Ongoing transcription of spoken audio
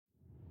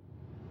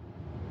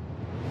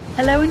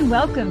Hello and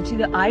welcome to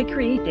the I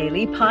Create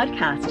Daily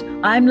podcast.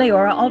 I'm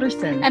Leora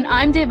Alderson. And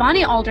I'm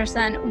Devani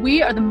Alderson.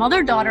 We are the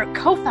mother-daughter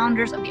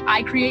co-founders of the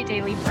I Create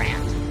Daily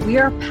brand. We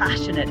are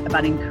passionate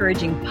about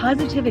encouraging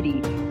positivity,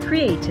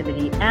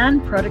 creativity,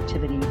 and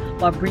productivity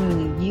while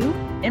bringing you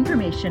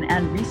information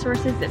and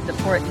resources that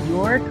support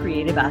your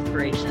creative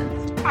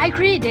aspirations. I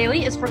Create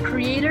Daily is for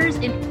creators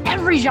in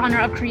every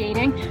genre of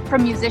creating,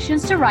 from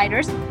musicians to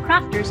writers,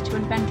 crafters to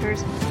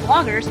inventors,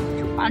 bloggers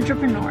to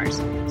entrepreneurs.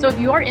 So if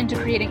you're into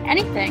creating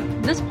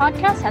anything, this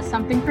podcast has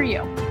something for you.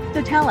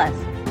 So tell us,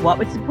 what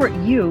would support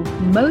you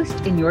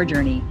most in your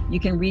journey? You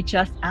can reach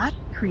us at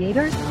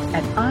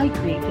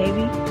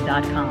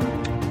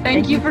creators@icreatedaily.com.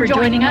 Thank you for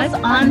joining us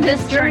on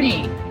this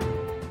journey.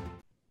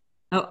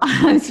 Oh,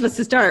 I'm supposed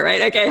to start,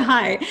 right? Okay,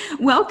 hi.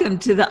 Welcome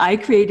to the I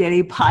Create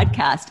Daily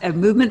podcast, a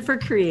movement for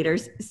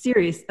creators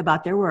serious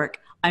about their work.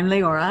 I'm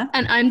Leora.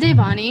 And I'm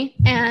Devani.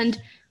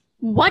 And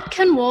what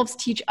can wolves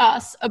teach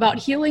us about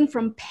healing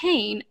from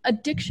pain,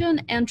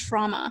 addiction, and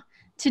trauma?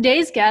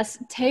 Today's guest,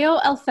 Teo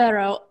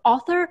Alfero,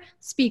 author,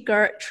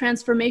 speaker,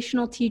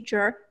 transformational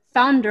teacher,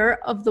 founder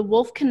of the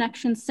Wolf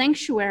Connection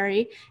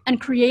Sanctuary,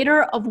 and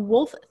creator of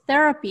Wolf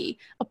Therapy,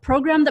 a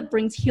program that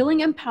brings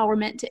healing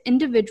empowerment to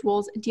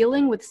individuals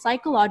dealing with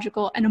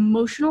psychological and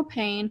emotional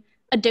pain,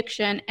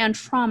 addiction, and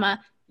trauma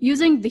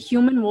using the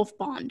human-wolf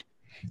bond.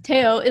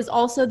 Teo is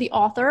also the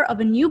author of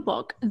a new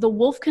book, The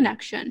Wolf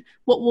Connection,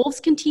 What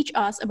Wolves Can Teach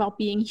Us About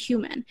Being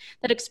Human,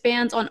 that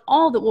expands on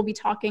all that we'll be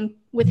talking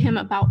with him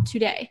about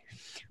today.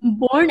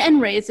 Born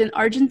and raised in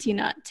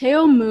Argentina,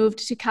 Teo moved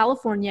to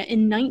California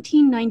in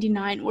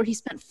 1999, where he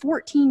spent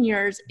 14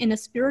 years in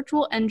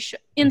spiritual and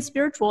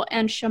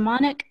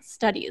shamanic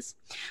studies.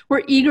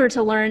 We're eager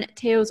to learn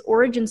Teo's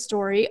origin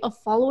story of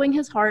following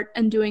his heart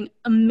and doing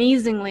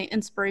amazingly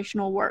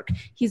inspirational work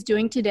he's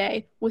doing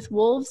today with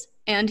wolves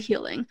and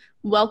healing.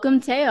 Welcome,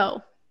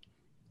 Teo.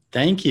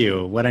 Thank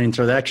you. What an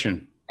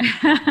introduction.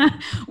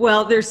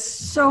 Well, there's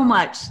so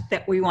much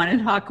that we want to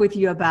talk with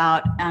you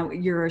about.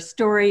 Your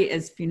story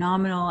is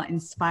phenomenal,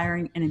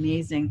 inspiring, and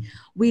amazing.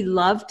 We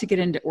love to get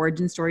into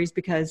origin stories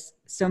because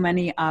so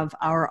many of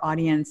our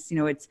audience,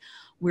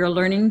 we're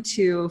learning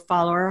to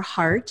follow our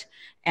heart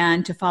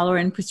and to follow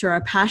and pursue our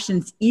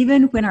passions,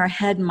 even when our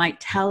head might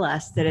tell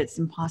us that it's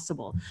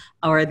impossible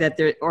or that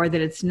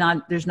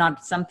there's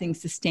not something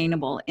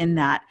sustainable in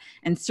that.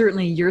 And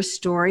certainly your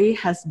story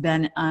has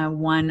been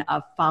one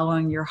of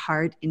following your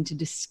heart into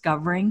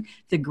discovering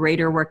the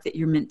greater work that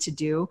you're meant to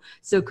do.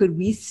 So could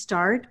we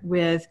start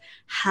with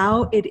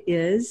how it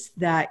is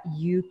that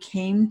you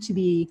came to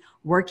be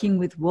working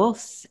with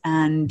wolves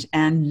and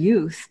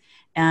youth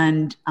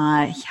and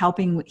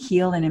helping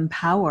heal and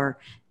empower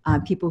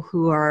people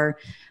who are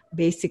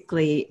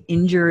basically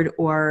injured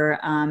or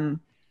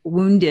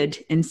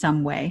wounded in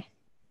some way?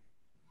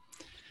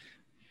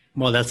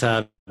 Well, that's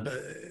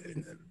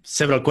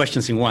several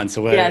questions in one.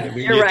 So yes,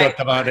 you talked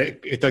about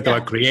it. You talked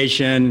about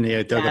creation.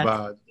 You talked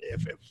about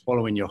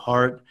following your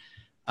heart.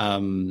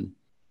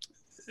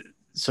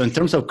 So in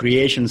terms of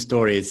creation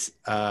stories,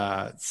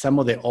 some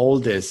of the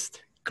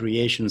oldest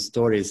creation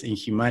stories in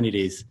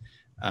humanity's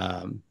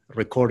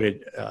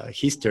recorded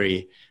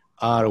history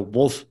are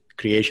wolf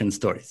creation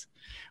stories,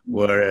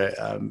 where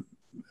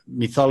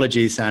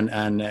mythologies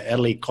and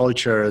early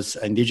cultures,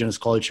 indigenous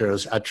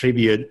cultures,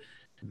 attribute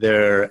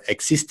their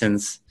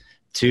existence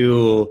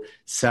to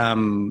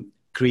some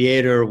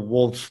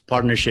creator-wolf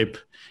partnership,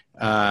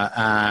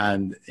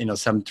 and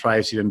some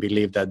tribes even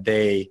believe that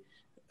they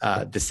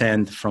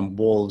descend from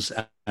wolves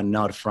and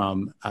not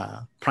from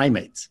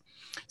primates.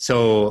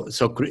 So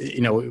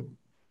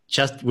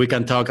just we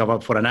can talk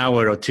about for an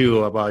hour or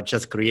two about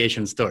just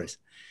creation stories.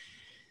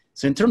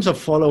 So in terms of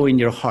following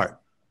your heart,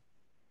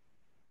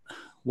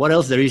 what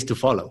else there is to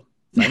follow,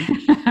 right?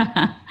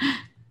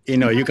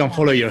 You can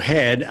follow your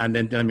head and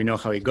then let me know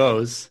how it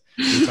goes.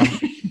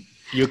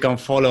 You can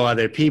follow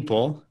other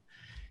people.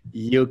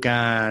 You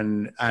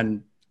can,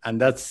 and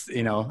that's,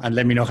 and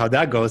let me know how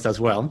that goes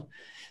as well.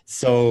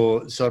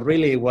 So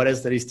really what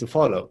else there is to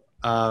follow?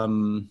 For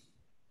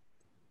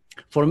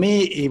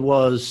me, it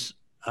was,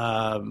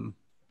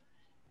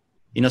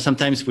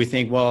 sometimes we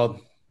think,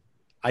 well,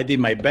 I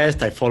did my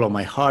best. I followed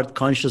my heart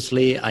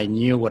consciously. I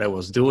knew what I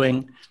was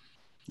doing.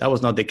 That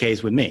was not the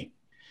case with me.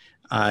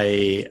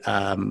 I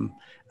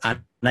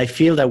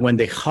feel that when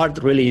the heart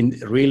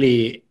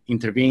really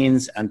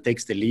intervenes and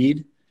takes the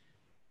lead,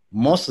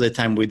 most of the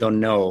time we don't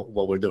know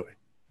what we're doing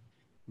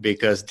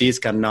because these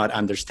cannot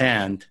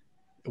understand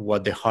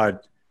what the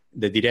heart,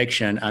 the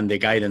direction and the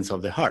guidance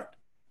of the heart.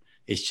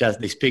 It's just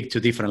they speak two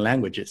different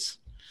languages.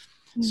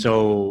 Mm-hmm.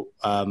 So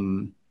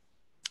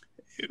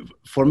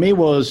for me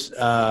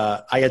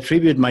I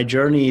attribute my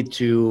journey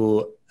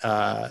to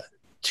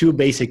two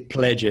basic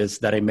pledges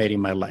that I made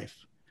in my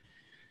life.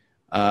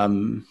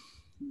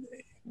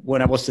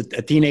 When I was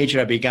a teenager,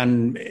 I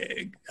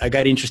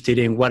got interested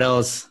in what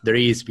else there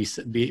is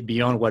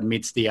beyond what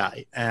meets the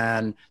eye.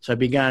 And so I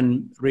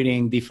began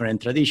reading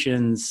different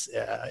traditions,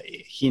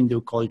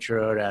 Hindu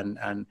culture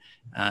and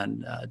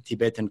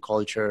Tibetan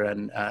culture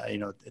and,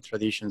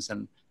 traditions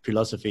and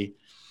philosophy.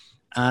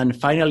 And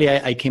finally,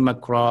 I came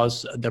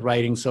across the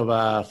writings of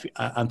an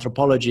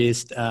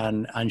anthropologist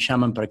and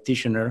shaman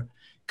practitioner,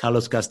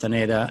 Carlos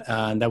Castaneda,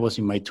 and that was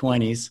in my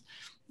 20s.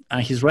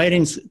 And his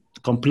writings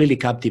completely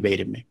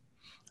captivated me.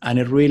 And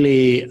it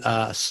really,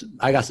 I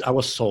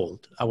was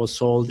sold. I was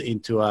sold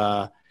into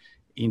a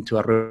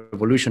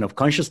revolution of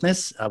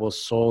consciousness. I was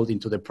sold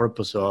into the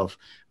purpose of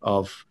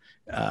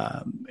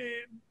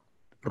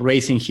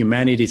raising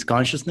humanity's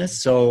consciousness.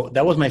 So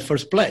that was my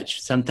first pledge.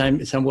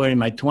 Somewhere in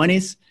my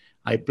 20s,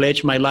 I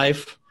pledged my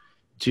life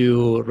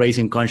to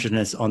raising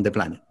consciousness on the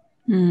planet.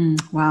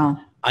 Wow.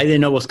 I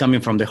didn't know it was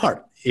coming from the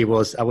heart. I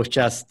was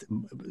just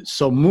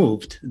so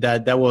moved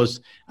that was,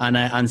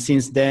 and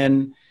since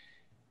then,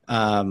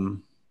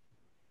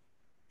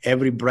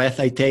 every breath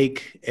I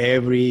take,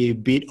 every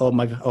beat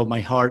of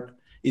my heart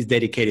is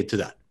dedicated to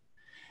that.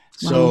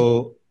 Wow.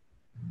 So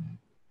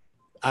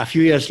a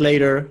few years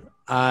later,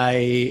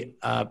 I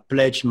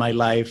pledged my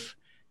life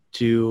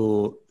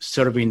to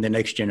serving the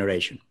next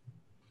generation.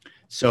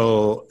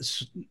 So,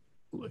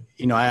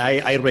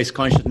 I raise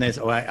consciousness,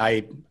 or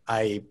I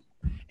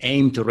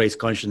aim to raise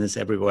consciousness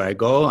everywhere I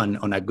go. And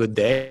on a good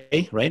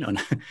day, right?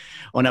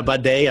 On a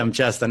bad day, I'm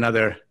just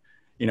another,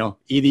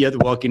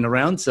 idiot walking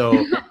around.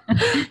 So,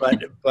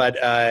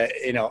 but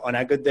on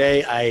a good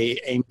day, I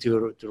aim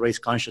to raise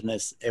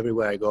consciousness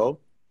everywhere I go.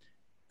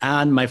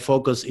 And my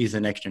focus is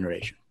the next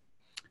generation,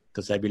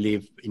 because I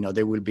believe,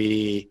 they will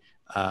be,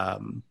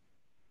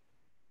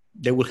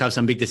 they will have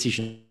some big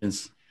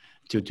decisions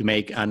to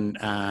make, and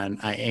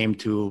I aim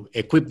to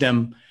equip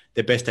them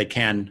the best I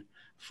can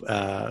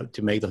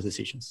to make those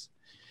decisions.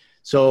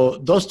 So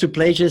those two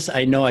pledges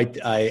I know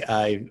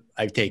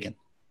I've taken.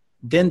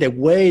 Then the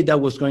way that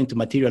was going to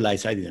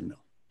materialize, I didn't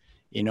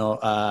know.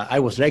 I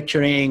was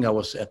lecturing, I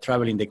was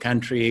traveling the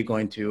country,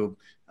 going to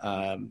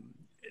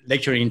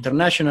lecturing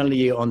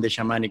internationally on the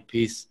shamanic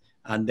piece,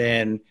 and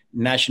then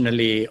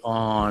nationally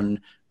on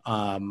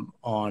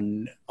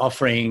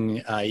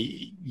offering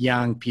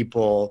young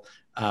people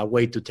a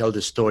way to tell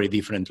the story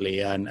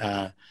differently. And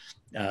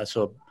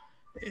so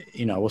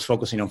I was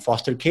focusing on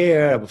foster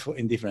care,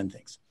 in different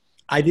things.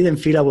 I didn't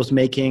feel I was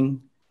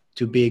making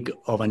too big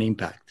of an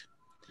impact.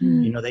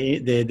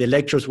 The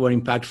lectures were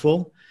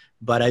impactful,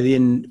 but I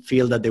didn't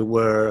feel that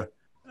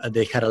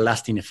they had a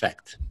lasting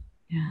effect.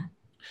 Yeah.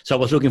 So I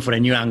was looking for a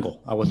new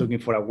angle. I was looking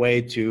for a way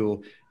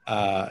to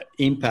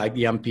impact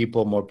young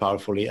people more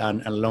powerfully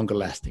and longer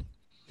lasting.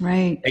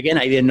 Right. Again,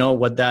 I didn't know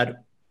what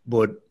that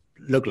would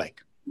look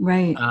like.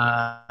 Right.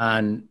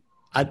 And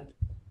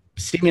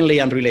seemingly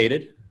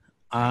unrelated,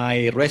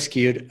 I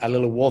rescued a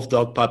little wolf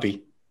dog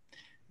puppy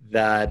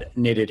that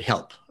needed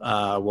help.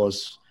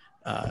 Was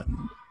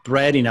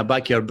bred in a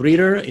backyard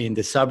breeder in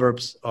the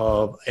suburbs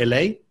of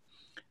LA.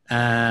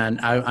 And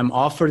I'm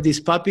offered this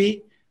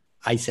puppy.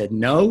 I said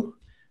no.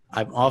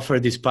 I'm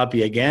offered this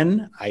puppy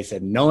again. I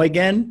said no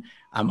again.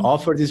 I'm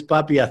offered this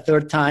puppy a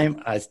third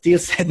time. I still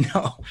said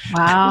no.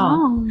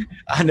 Wow.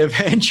 And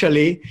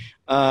eventually,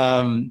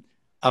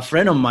 a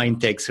friend of mine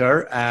takes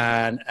her,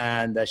 and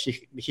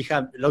he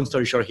had, long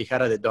story short, he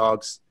had other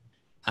dogs,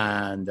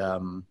 and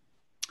the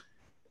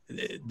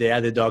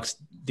other dogs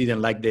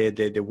didn't like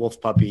the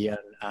wolf puppy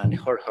and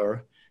hurt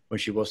her when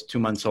she was 2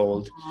 months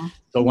old. Uh-huh.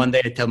 So one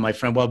day I tell my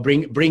friend, well,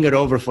 bring it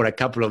over for a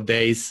couple of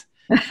days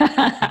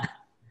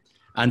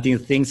until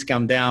things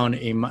calm down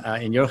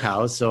in your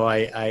house. So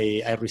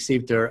I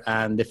received her,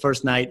 and the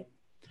first night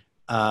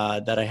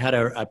that I had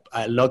her,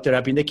 I locked her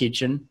up in the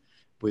kitchen.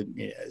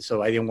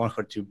 So I didn't want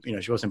her to,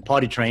 she wasn't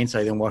potty trained, so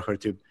I didn't want her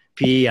to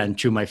pee and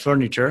chew my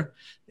furniture.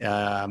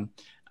 And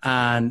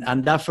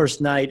that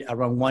first night,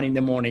 around 1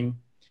 a.m,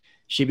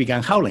 she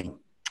began howling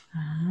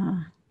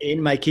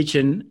in my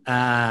kitchen,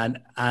 and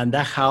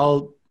that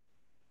howl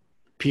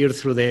peered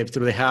through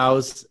the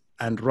house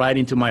and right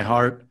into my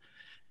heart.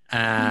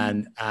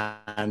 And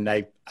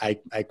I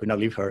could not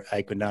leave her.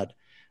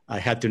 I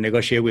had to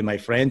negotiate with my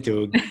friend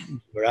to give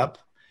her up.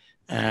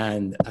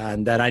 And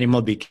that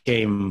animal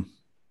became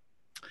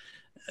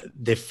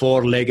the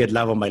four-legged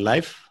love of my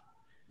life.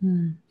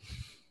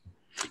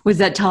 Was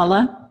that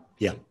Tala?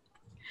 Yeah.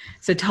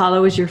 So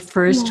Tala was your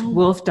first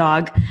wolf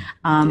dog,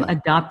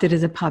 adopted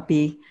as a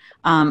puppy.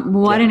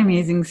 What an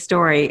amazing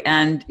story.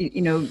 And,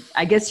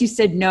 I guess you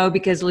said no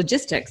because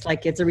logistics,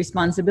 like it's a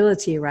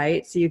responsibility,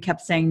 right? So you kept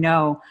saying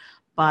no,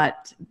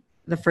 but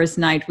the first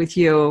night with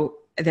you,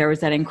 there was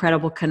that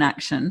incredible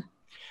connection.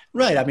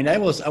 Right. I mean, I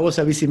was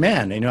a busy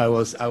man. I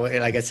was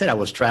like I said, I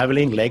was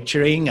traveling,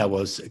 lecturing, I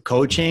was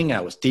coaching,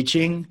 I was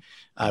teaching,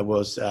 I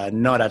was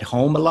not at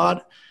home a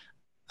lot,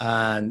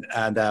 and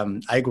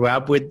I grew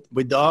up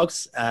with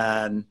dogs,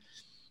 and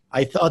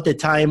I thought the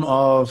time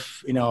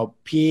of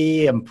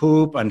pee and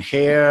poop and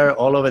hair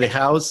all over the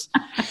house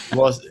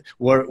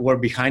were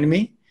behind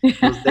me.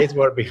 Those days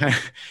were behind,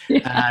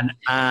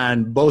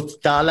 and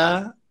both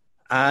Tala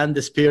and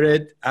the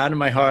spirit and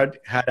my heart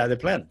had other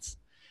plans.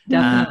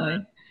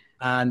 Definitely.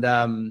 And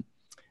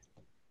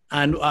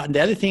the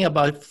other thing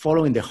about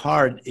following the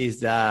heart is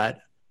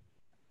that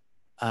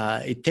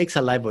it takes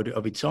a life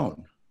of its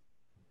own.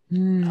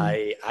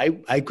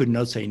 I could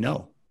not say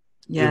no.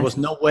 Yes. It was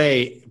no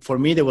way, for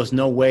me, there was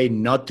no way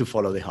not to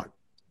follow the heart.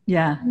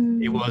 Yeah.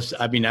 It was,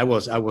 I mean, I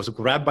was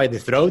grabbed by the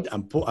throat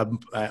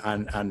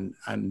and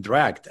and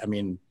dragged. I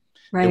mean,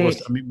 Right. it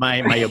was, I mean,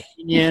 my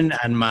opinion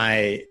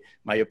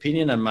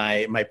and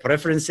my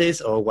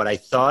preferences, or what I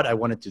thought I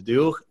wanted to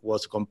do,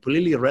 was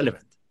completely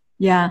irrelevant.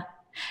 Yeah.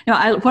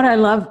 No, what I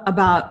love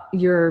about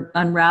your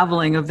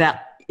unraveling of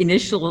that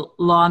initial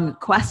long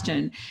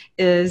question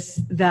is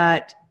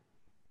that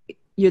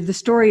the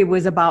story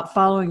was about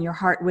following your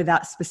heart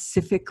without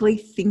specifically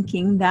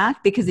thinking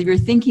that, because if you're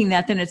thinking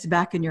that, then it's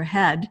back in your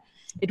head.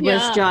 It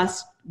was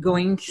just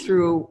going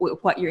through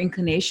what your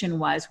inclination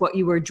was, what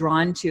you were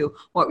drawn to,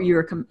 what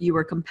you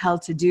were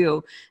compelled to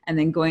do, and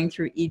then going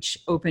through each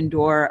open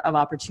door of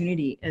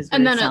opportunity.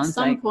 And then at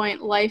some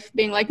point, life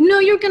being like, no,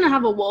 you're going to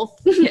have a wolf.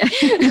 Yeah.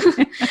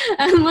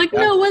 And like,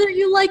 no, whether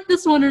you like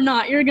this one or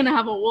not, you're going to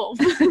have a wolf.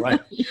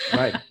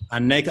 Right.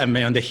 And next, I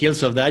mean, on the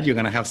heels of that, you're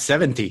going to have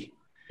 70.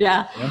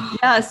 Yeah.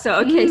 So,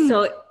 okay.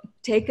 So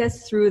take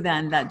us through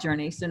then that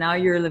journey. So now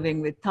you're living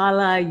with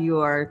Tala,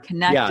 you're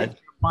connected,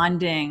 you're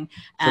bonding,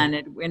 and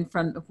it went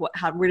from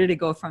where did it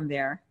go from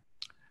there?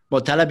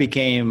 Well, Tala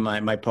became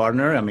my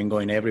partner. I mean,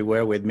 going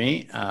everywhere with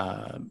me,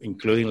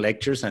 including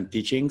lectures and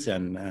teachings.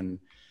 And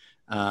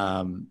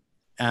I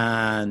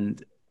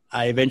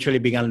eventually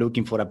began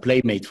looking for a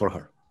playmate for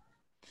her.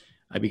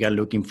 I began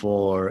looking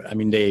for, I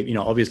mean,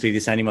 obviously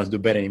these animals do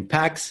better in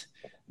packs.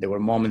 There were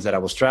moments that I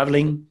was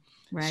traveling.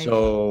 Right.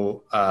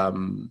 So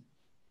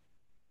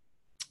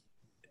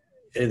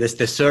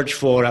the search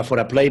for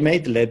a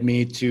playmate led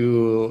me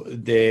to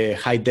the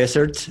high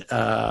desert,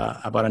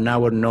 about an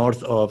hour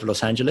north of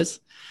Los Angeles,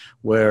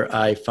 where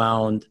I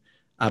found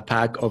a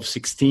pack of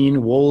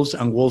 16 wolves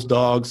and wolf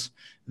dogs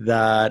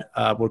that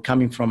were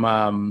coming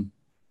from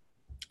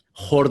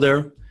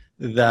hoarder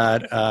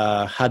that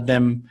had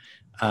them.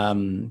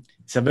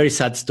 It's a very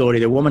sad story.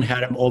 The woman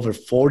had them over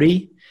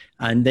 40,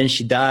 and then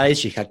she died.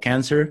 She had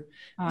cancer.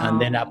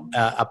 And then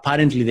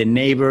apparently the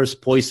neighbors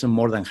poisoned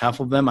more than half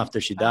of them after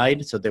she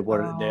died. So the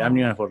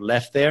animals were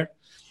left there.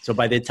 So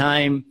by the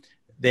time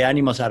the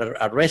animals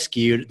are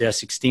rescued, there are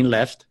 16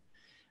 left.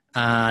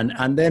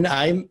 And then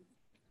I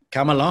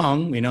come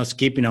along,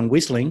 skipping and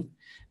whistling,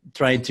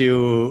 trying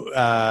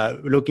to,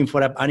 looking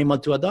for an animal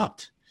to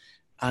adopt.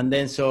 And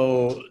then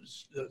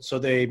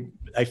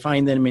I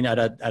find them at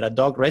a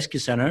dog rescue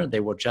center.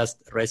 They were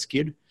just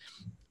rescued.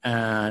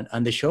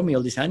 And they show me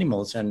all these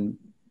animals, and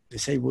they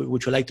say,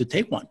 would you like to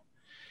take one?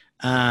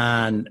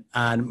 And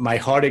my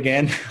heart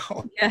again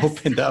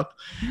opened up.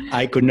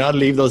 I could not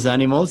leave those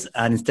animals.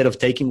 And instead of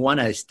taking one,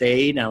 I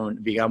stayed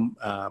and began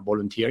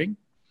volunteering.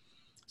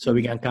 So I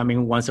began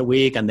coming once a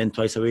week, and then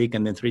twice a week,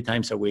 and then 3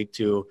 times a week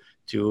to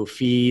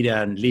feed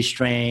and leash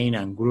train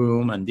and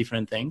groom and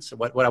different things.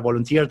 What a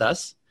volunteer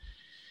does.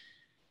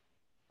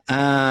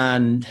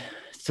 And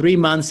 3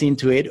 months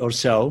into it or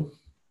so,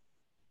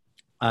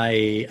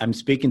 I'm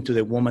speaking to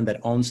the woman that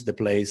owns the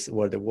place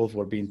where the wolves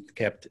were being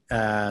kept,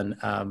 and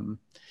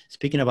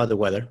speaking about the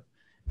weather,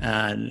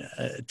 and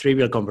a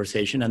trivial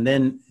conversation. And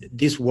then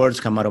these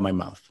words come out of my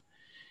mouth.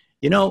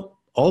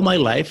 All my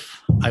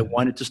life, I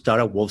wanted to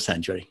start a wolf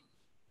sanctuary.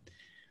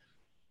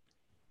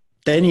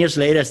 10 years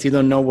later, I still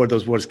don't know where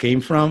those words came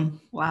from.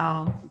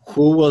 Wow.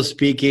 Who was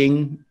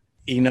speaking?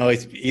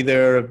 It's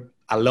either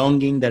a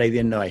longing that I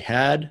didn't know I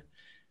had.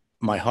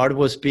 My heart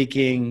was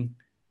speaking.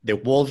 The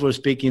wolves were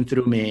speaking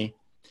through me.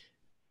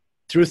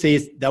 Truth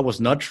is, that was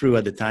not true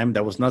at the time.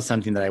 That was not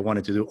something that I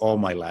wanted to do all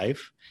my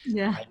life.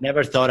 Yeah. I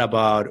never thought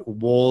about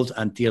wolves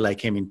until I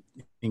came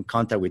in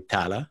contact with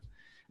Tala.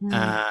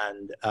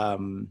 And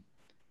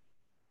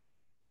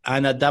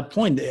at that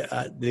point,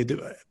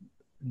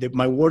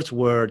 my words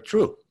were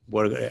true,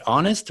 were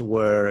honest,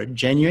 were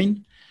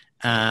genuine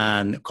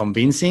and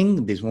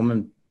convincing. This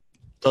woman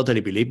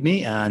totally believed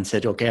me and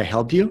said, okay, I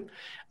help you.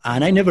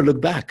 And I never looked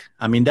back.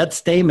 I mean, that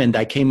statement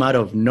that came out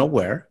of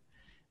nowhere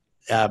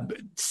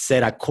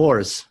set a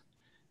course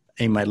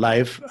in my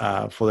life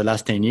for the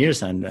last 10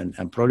 years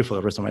and probably for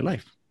the rest of my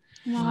life.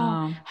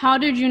 Wow. How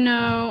did you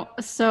know?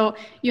 So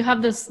you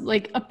have this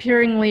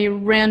appearingly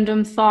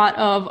random thought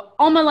of,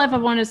 all my life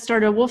I've wanted to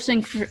start a wolf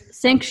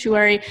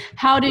sanctuary.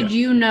 How did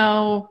you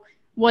know,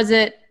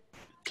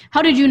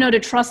 how did you know to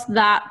trust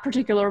that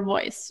particular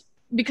voice?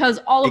 Because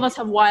all of us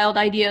have wild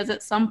ideas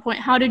at some point.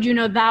 How did you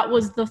know that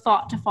was the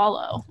thought to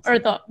follow, or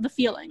the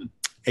feeling?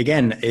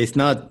 Again, it's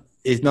not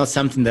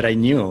something that I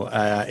knew.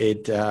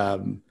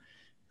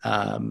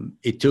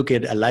 It took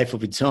it a life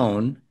of its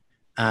own,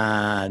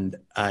 and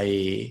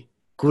I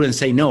couldn't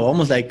say no.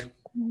 Almost like,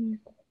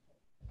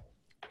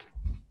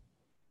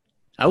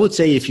 I would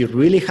say, if you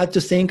really had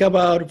to think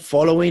about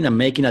following and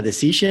making a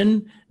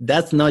decision,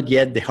 that's not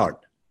yet the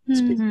heart.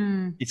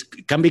 Mm-hmm.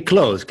 It can be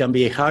close, can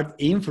be a heart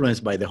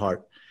influenced by the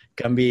heart,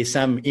 can be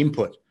some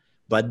input,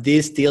 but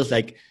this still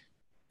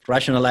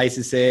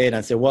rationalizes it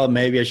and say, well,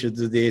 maybe I should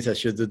do this, I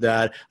should do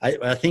that.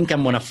 I think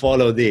I'm going to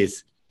follow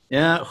this.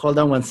 Yeah, hold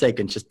on 1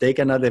 second. Just take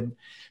another,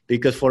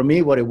 because for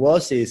me, what it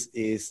was is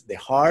the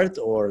heart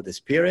or the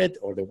spirit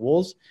or the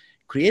wolves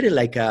created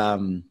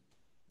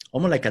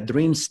almost like a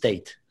dream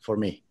state for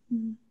me.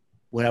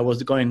 where I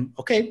was going,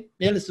 okay,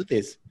 yeah, let's do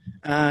this.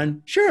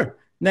 And sure,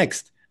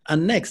 next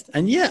and next.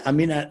 And yeah, I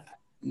mean,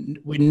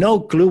 with no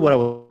clue what I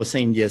was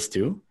saying yes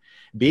to,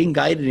 being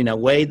guided in a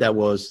way that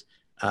was,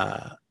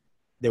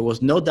 there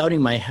was no doubt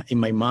in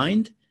my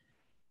mind,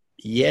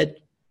 yet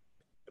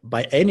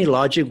by any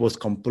logic was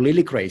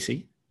completely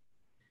crazy.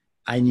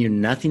 I knew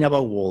nothing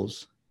about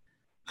wolves.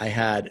 I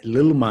had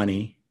little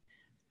money.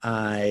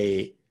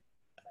 I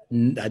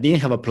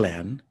didn't have a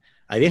plan.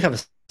 I didn't have a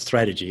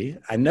strategy.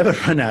 I never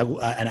ran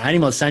an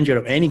animal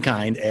sanctuary of any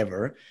kind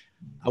ever.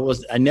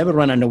 I never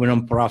ran a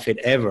non-profit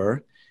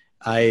ever.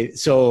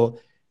 So,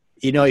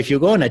 you know, if you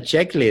go on a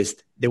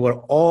checklist, they were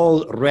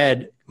all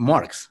red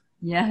marks.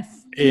 Yes.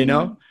 You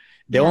know,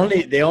 the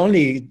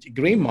only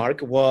green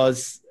mark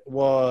was,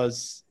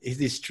 is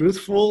this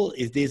truthful?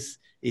 Is this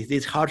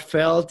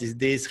heartfelt? Is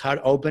this heart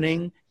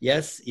opening?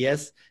 Yes.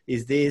 Is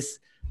this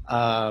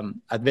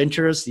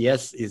adventurous?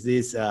 Yes. Is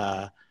this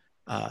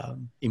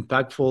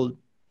impactful?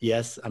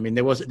 Yes. I mean,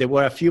 there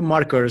were a few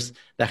markers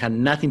that had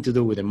nothing to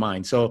do with the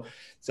mind. So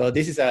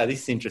this is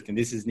interesting.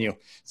 This is new.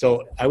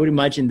 So I would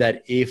imagine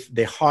that if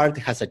the heart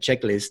has a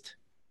checklist,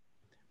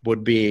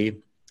 would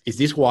be: is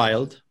this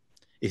wild?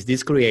 Is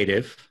this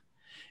creative?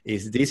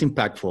 Is this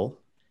impactful?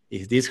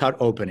 Is this heart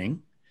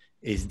opening?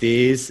 Is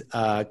this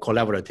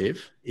collaborative?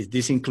 Is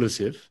this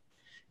inclusive?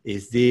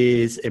 Is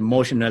this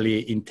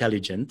emotionally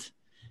intelligent?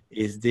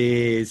 Is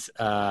this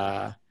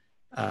for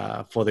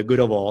the good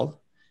of all?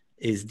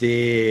 Is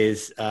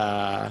this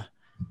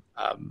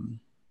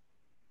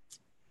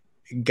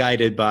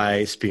guided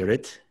by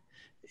spirit?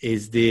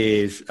 Is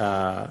this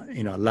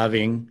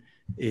loving?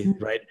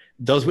 Right?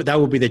 That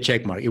would be the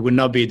check mark. It would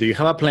not be, do you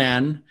have a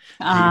plan?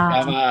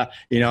 Do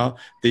you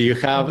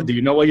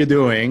know what you're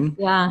doing?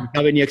 Yeah. Do you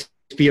have any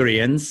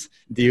experience?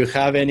 Do you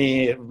have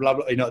any blah,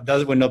 blah,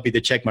 that would not be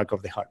the check mark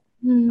of the heart.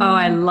 Oh,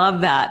 I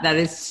love that. That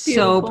is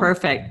so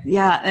perfect.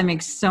 Yeah, that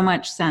makes so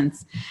much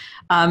sense.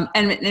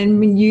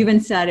 And you even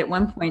said at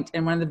one point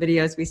in one of the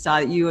videos we saw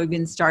that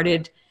you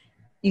started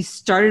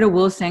a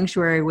wolf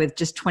sanctuary with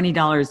just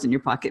 $20 in your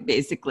pocket,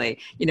 basically,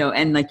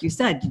 and like you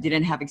said, you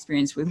didn't have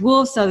experience with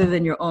wolves other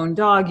than your own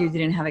dog. You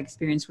didn't have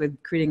experience with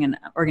creating an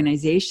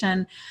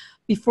organization.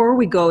 Before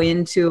we go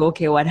into,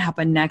 okay, what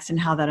happened next and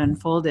how that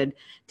unfolded,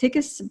 take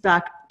us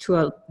back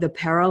to the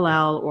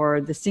parallel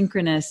or the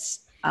synchronous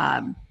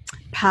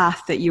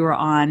path that you were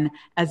on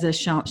as a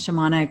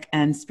shamanic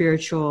and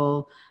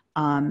spiritual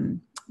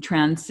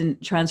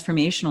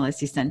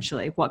transformationalist,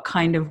 essentially. What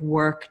kind of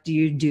work do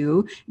you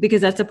do?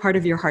 Because that's a part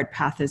of your heart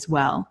path as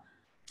well.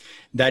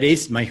 That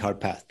is my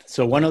heart path.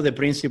 So one of the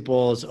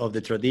principles of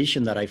the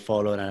tradition that I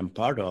follow and I'm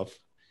part of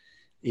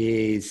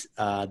is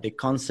the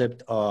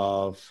concept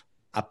of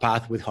a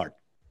path with heart.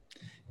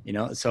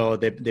 So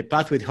the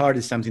path with heart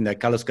is something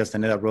that Carlos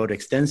Castaneda wrote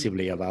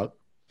extensively about.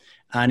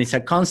 And it's a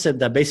concept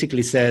that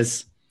basically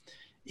says,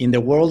 in the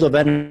world of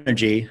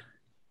energy,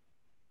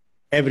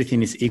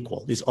 everything is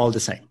equal. It's all the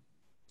same.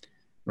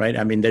 Right?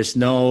 I mean, there's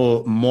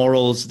no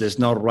morals, there's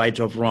no right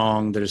or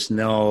wrong, there's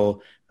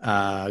no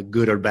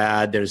good or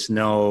bad, there's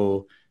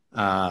no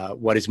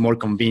what is more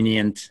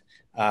convenient,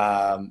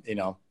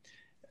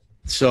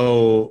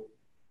 So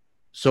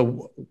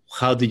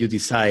how do you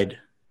decide,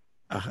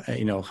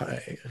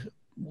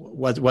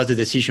 what's the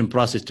decision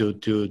process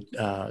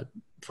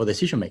for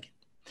decision making?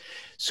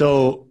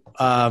 So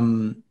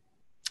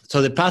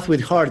the path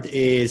with heart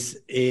is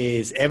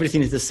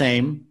everything is the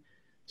same.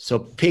 So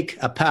pick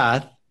a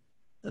path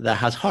that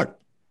has heart.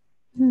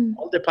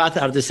 All the paths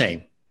are the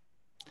same.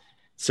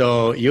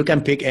 So you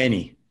can pick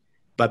any,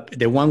 but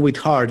the one with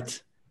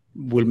heart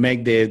will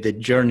make the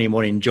journey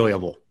more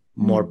enjoyable,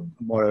 more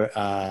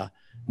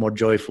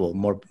joyful,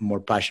 more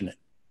passionate.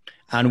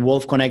 And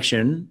Wolf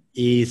Connection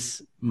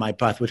is my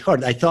path with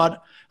heart. I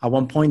thought at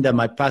one point that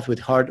my path with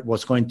heart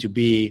was going to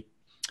be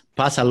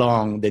pass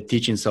along the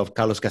teachings of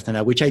Carlos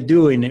Castaneda, which I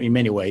do in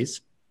many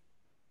ways.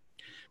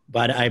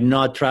 But I'm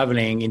not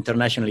traveling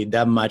internationally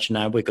that much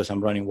now because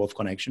I'm running Wolf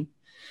Connection.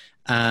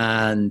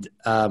 And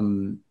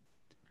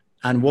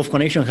Wolf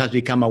Connection has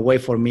become a way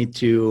for me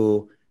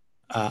to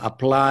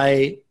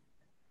apply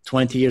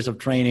 20 years of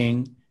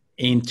training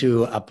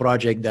into a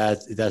project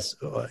that's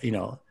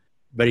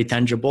very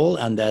tangible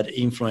and that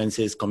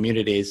influences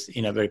communities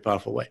in a very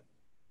powerful way.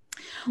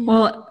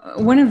 Well,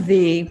 one of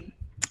the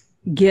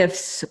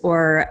gifts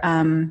or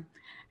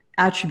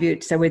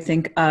attributes I would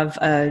think of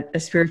a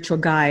spiritual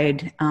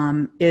guide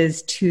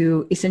is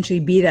to essentially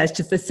be that,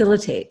 to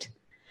facilitate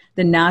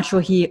the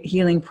natural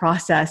healing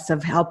process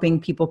of helping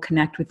people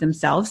connect with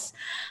themselves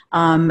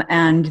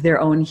and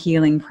their own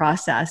healing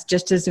process,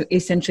 just as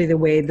essentially the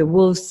way the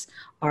wolves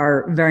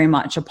are very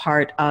much a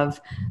part of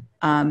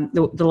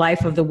the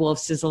life of the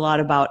wolves is a lot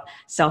about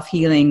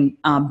self-healing,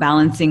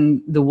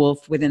 balancing the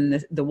wolf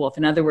within the wolf.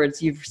 In other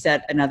words, you've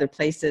said in other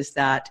places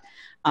that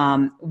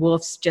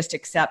wolves just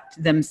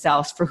accept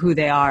themselves for who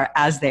they are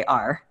as they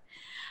are.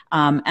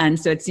 And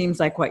so it seems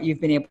like what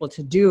you've been able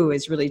to do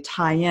is really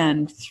tie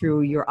in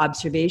through your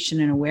observation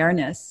and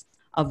awareness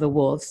of the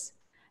wolves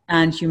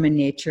and human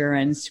nature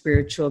and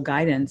spiritual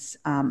guidance,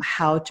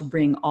 how to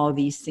bring all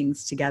these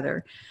things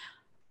together.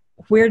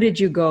 Where did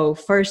you go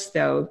first,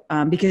 though?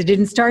 Because it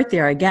didn't start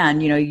there.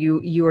 Again,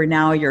 you are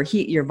now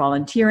you're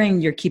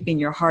volunteering, you're keeping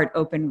your heart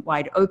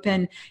wide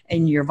open,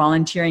 and you're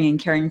volunteering and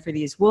caring for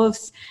these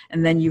wolves.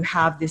 And then you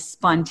have this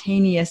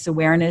spontaneous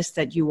awareness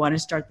that you want to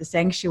start the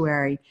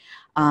sanctuary.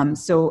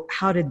 So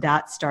how did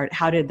that start?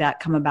 How did that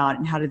come about?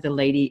 And how did the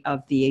lady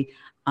of the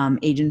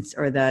agents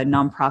or the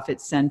nonprofit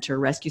center,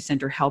 rescue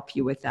center, help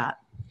you with that?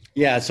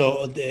 Yeah.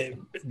 So the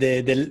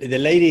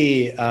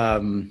lady.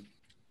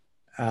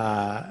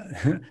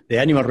 The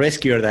animal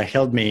rescuer that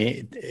helped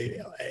me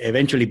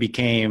eventually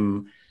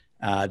became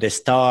the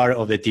star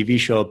of the TV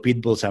show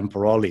Pitbulls and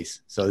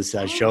Parolees. So it's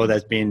a show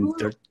that's been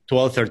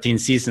 12, 13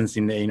 seasons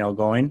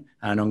going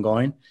and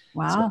ongoing.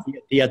 Wow. So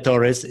Tia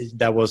Torres,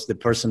 that was the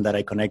person that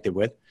I connected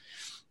with.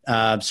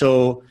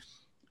 So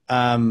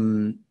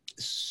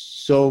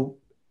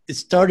it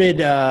started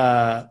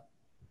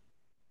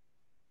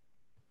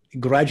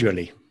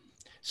gradually.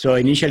 So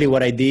initially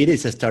what I did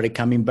is I started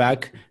coming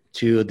back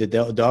to the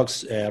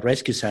dog's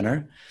rescue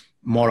center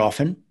more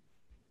often,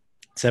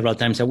 several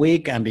times a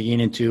week, and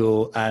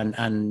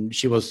and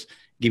she was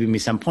giving me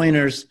some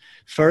pointers,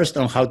 first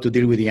on how to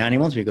deal with the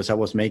animals, because I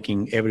was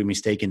making every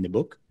mistake in the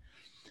book.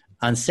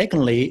 And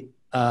secondly,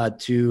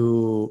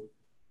 to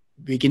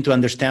begin to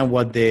understand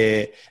what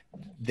the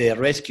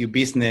rescue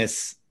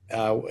business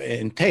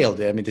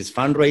entailed. I mean, there's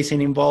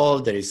fundraising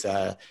involved, there is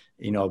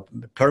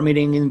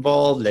permitting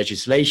involved,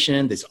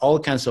 legislation, there's all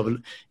kinds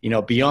of,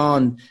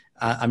 beyond,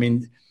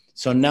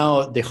 so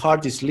now the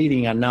heart is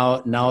leading, and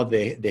now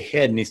the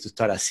head needs to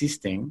start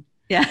assisting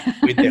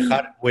with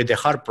the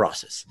heart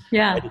process.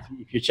 Yeah. But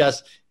if you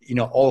just,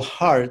 all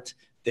heart,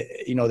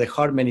 the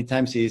heart many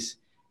times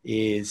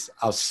is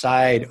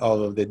outside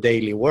of the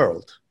daily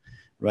world,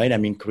 right? I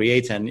mean,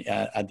 creates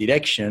a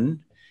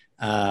direction,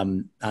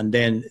 and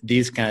then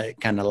this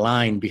can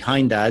align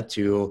behind that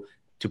to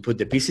put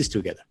the pieces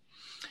together.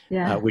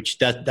 Yeah. Which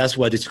that's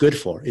what it's good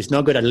for. It's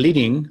not good at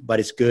leading, but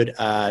it's good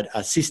at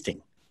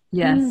assisting.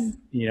 Yes.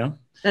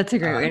 That's a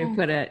great way to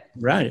put it.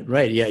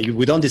 Right. Yeah.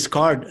 We don't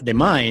discard the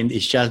mind.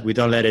 It's just we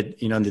don't let it,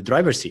 in the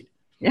driver's seat.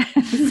 Yeah.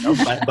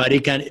 But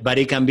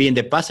it can be in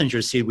the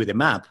passenger seat with the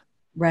map.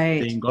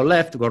 Right. Then go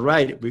left, go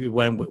right.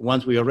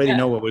 Once we already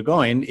know where we're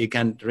going, it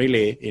can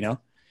really,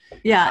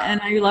 Yeah, and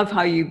I love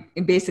how you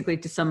basically,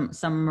 to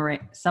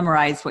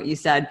summarize what you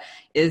said,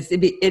 is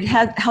it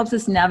helps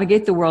us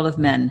navigate the world of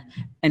men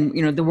and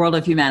the world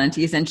of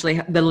humanity.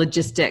 Essentially, the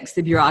logistics,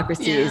 the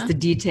bureaucracies, the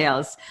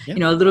details. Yeah.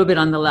 A little bit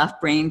on the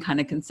left brain kind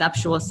of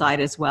conceptual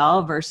side as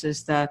well,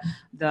 versus the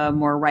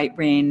more right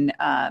brain.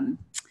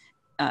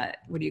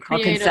 What do you call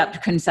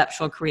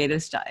conceptual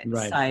creative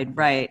side,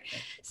 right?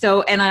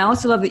 So, and I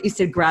also love that you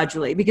said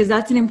gradually, because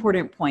that's an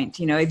important point.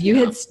 If you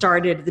had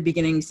started at the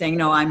beginning saying,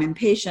 no, I'm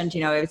impatient,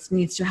 it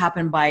needs to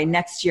happen by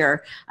next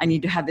year, I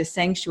need to have this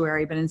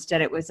sanctuary, but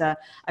instead it was a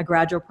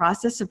gradual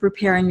process of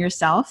preparing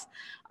yourself,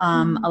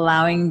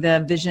 allowing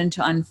the vision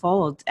to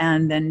unfold,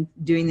 and then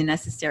doing the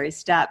necessary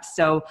steps.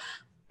 So,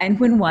 and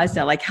when was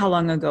that? Like, how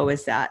long ago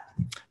was that?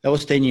 That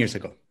was 10 years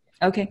ago.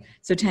 Okay.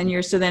 So 10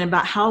 years. So then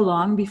about how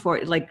long before,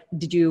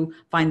 did you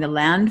find the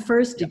land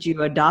first? Did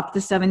you adopt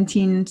the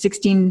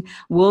 16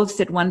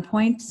 wolves at one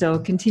point? So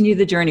continue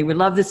the journey. We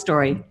love this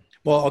story.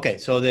 Well, okay.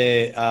 So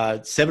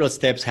the several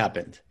steps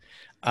happened.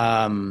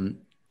 I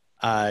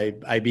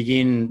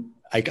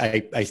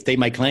state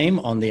my claim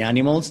on the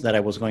animals that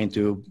I was going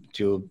to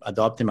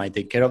adopt them. I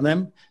take care of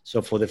them.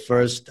 So for the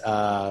first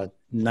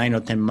 9 or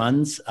 10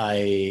 months,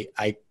 I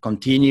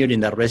continued in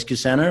the rescue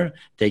center,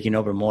 taking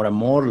over more and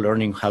more,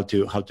 learning how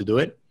to do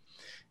it.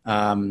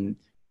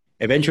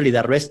 Eventually,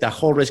 the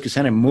whole rescue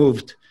center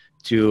moved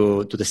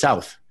to the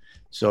south,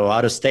 so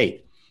out of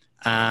state,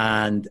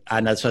 and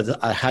so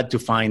I had to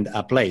find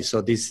a place. So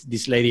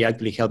this lady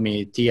actually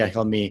Tia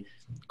helped me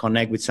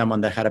connect with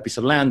someone that had a piece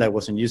of land that I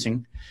wasn't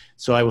using,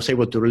 so I was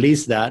able to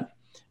release that.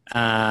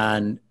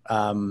 And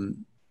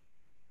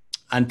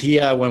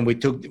Tia,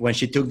 when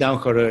she took down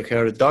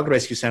her dog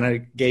rescue center,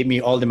 gave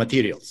me all the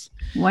materials.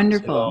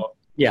 Wonderful.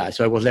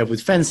 So I was left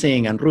with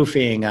fencing and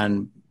roofing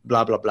and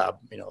blah, blah, blah,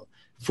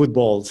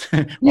 footballs,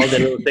 all the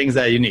little things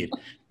that you need.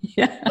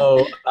 Yeah.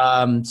 So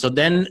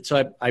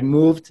I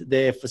moved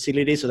the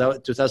facility. So that was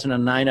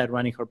 2009, I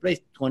ran in her place.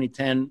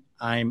 2010,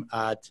 I'm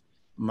at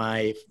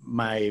my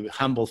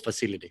humble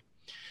facility.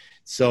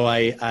 So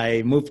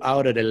I moved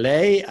out of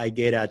LA. I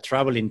get a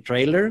traveling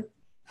trailer.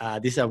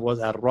 This was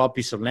a raw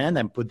piece of land,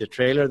 and put the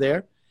trailer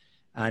there,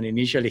 and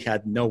initially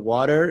had no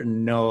water,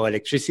 no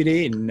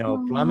electricity,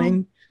 no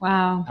plumbing.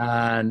 Wow.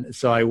 And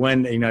so I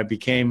went, I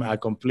became a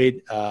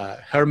complete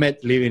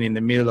hermit living in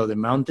the middle of the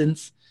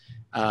mountains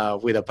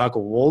with a pack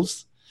of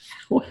wolves.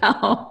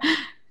 Wow.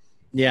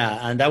 Yeah.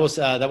 And that was,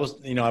 I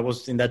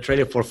was in that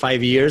trailer for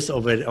 5 years.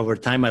 Over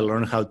time, I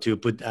learned how to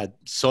put a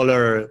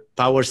solar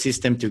power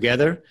system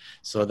together.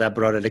 So that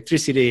brought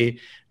electricity,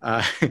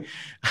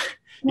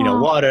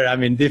 water,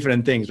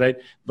 different things, right?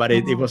 But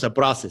it was a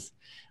process.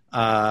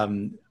 I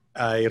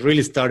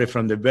really started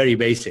from the very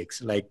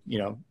basics, like,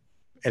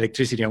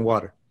 electricity and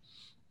water.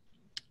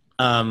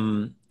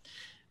 And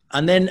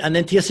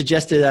then Tia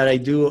suggested that I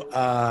do.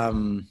 I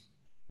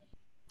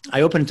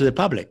open it to the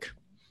public.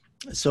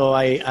 So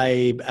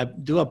I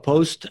do a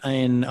post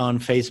on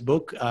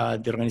Facebook.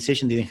 The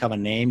organization didn't have a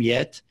name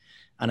yet,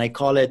 and I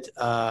call it,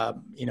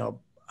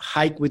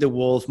 Hike with the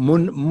Wolves, full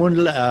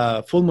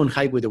moon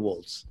hike with the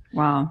wolves.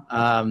 Wow.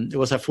 It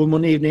was a full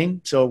moon evening,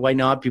 so why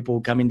not?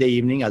 People come in the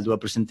evening. I'll do a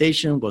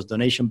presentation. It was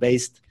donation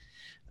based,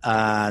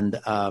 and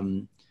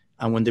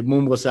when the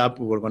moon was up,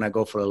 we were gonna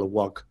go for a little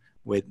walk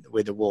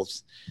with the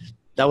wolves.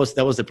 That was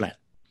the plan.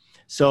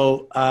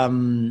 So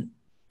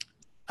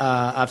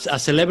a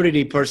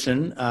celebrity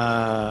person,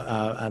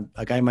 a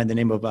guy by the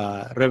name of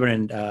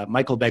Reverend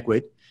Michael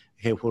Beckwith,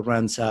 who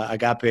runs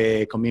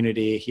Agape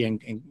Community here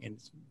in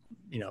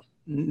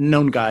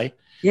known guy.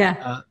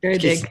 Yeah, very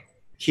big.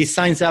 He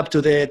signs up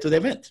to the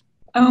event.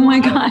 Oh my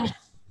God.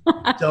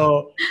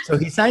 So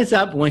he signs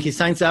up. When he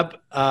signs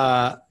up,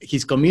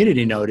 his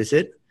community notices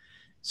it.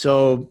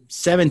 So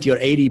 70 or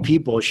 80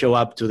 people show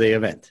up to the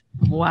event.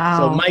 Wow.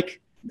 So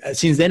Mike,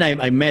 since then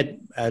I met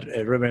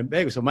Reverend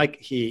Beckwith. So Mike,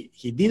 he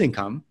didn't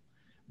come,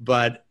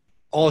 but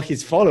all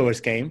his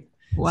followers came.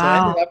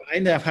 Wow. So I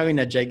ended up having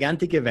a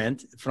gigantic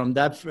event. From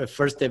that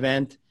first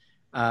event,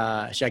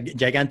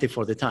 gigantic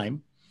for the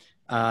time.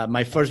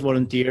 My first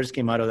volunteers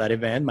came out of that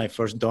event. My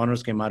first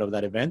donors came out of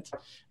that event.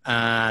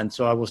 And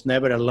so I was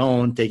never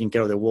alone taking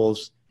care of the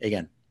wolves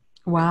again.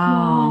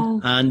 Wow.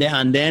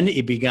 And then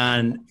it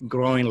began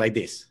growing like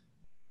this.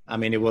 I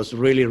mean, it was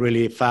really,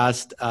 really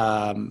fast.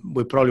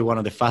 We're probably one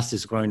of the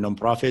fastest growing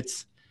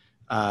nonprofits.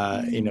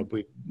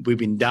 We've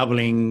been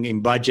doubling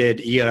in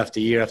budget year after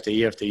year after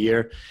year after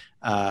year.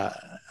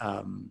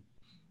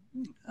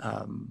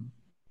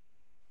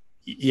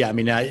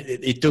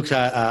 It took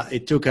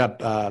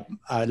up a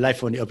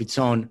life of its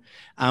own.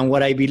 And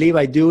what I believe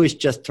I do is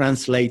just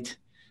translate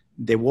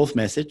the wolf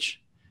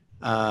message,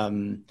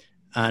 and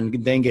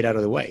then get out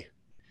of the way.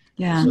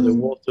 Yeah. So the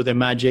wolves do the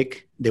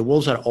magic. The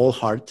wolves are all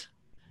heart,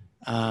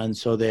 and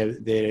so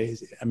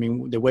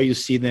the way you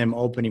see them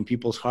opening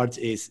people's hearts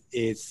is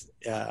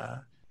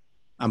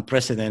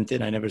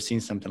unprecedented. I never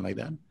seen something like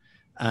that.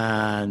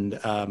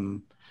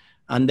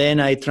 And then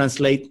I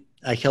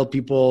help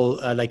people,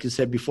 like you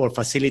said before,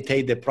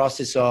 facilitate the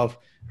process of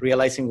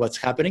realizing what's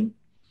happening,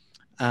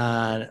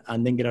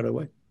 and then get out of the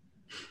way.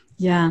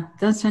 Yeah,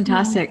 that's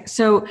fantastic.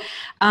 So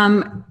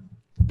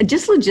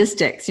just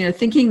logistics,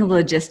 thinking of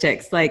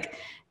logistics, like,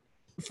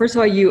 first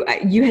of all, you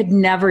had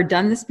never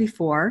done this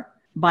before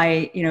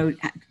by,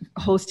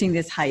 hosting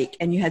this hike,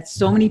 and you had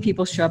so many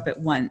people show up at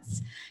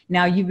once.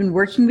 Now you've been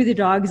working with the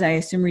dogs, I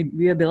assume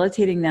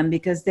rehabilitating them,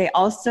 because they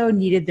also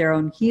needed their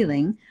own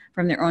healing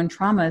from their own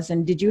traumas.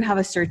 And did you have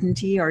a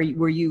certainty, or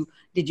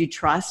did you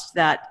trust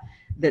that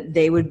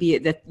they would be,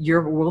 that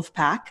your wolf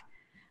pack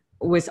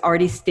was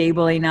already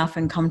stable enough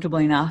and comfortable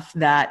enough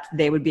that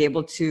they would be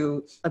able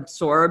to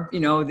absorb,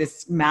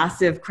 this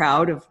massive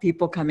crowd of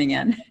people coming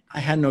in? I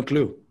had no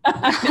clue.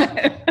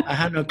 I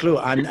had no clue.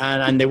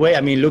 And the way,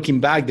 looking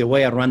back, the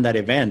way I ran that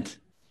event,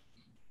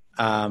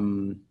 a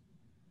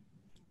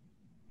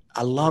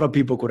lot of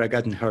people could have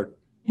gotten hurt.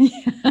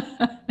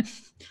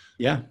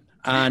 Yeah.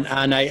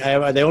 And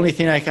I the only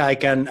thing I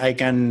can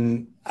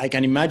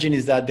imagine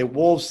is that the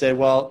wolves said,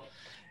 well,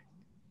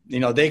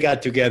 they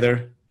got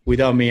together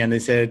without me, and they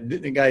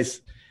said, guys,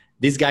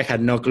 this guy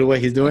had no clue what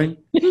he's doing.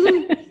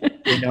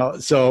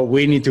 So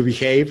we need to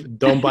behave.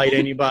 Don't bite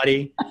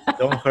anybody.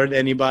 Don't hurt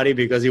anybody,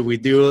 because if we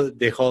do,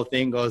 the whole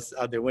thing goes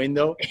out the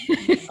window.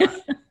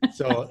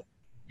 So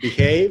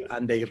behave,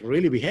 and they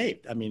really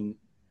behaved.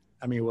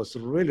 It was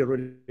really,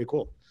 really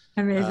cool.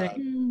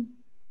 Amazing.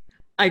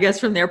 I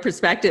guess from their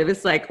perspective,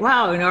 it's like,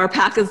 wow, our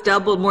pack has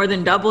doubled, more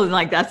than doubled, and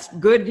like, that's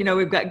good.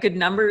 We've got good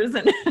numbers.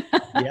 And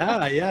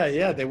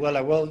yeah. They were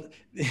like, well,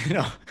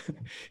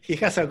 he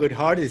has a good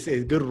heart. It's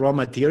a good raw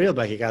material,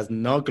 but he has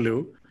no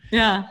clue.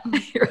 Yeah.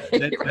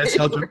 Right. Let's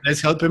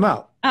help him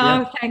out. Oh,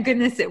 yeah. Thank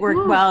goodness it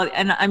worked well.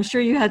 And I'm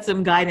sure you had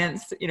some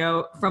guidance,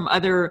 from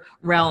other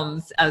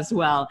realms as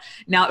well.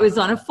 Now, it was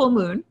on a full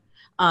moon.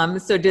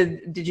 So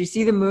did you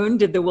see the moon?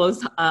 Did the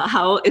wolves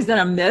howl? Is that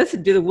a myth?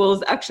 Do the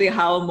wolves actually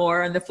howl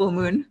more on the full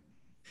moon?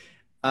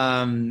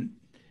 I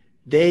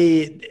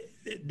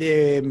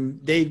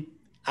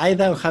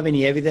don't have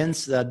any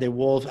evidence that the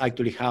wolves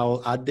actually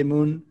howl at the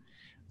moon.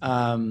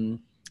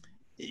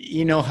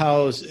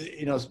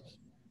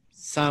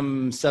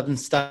 Some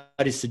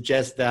studies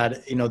suggest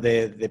that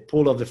the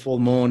pull of the full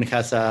moon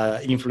has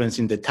an influence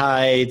in the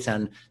tides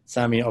and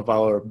some of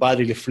our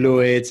bodily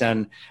fluids.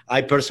 And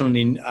I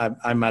personally,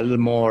 I'm a lot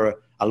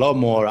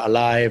more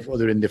alive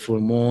during the full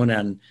moon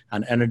and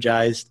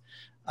energized.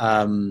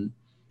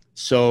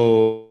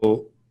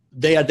 So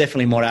they are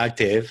definitely more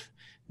active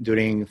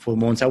during full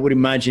moons. I would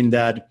imagine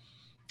that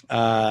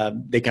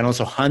they can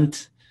also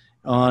hunt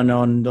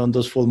on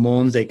those full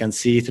moons. They can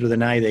see through the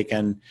night.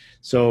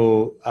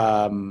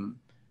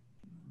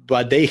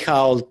 But they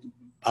howl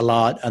a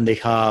lot, and they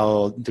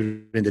howl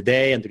during the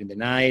day and during the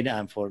night,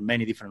 and for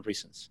many different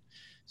reasons.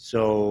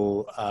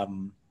 So,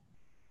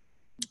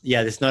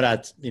 it's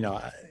not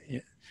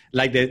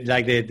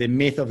the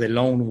myth of the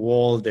lone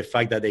wolf, the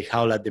fact that they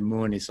howl at the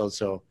moon is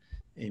also,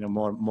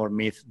 more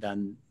myth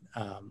than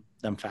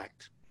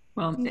fact.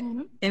 Well,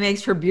 it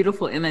makes for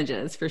beautiful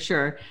images for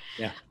sure.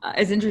 Yeah.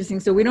 It's interesting.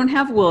 So we don't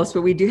have wolves,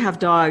 but we do have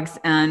dogs,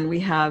 and we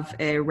have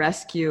a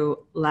rescue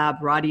lab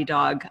Rottie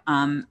dog.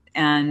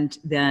 And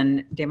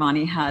then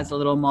Devani has a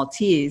little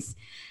Maltese,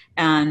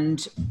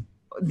 and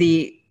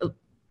the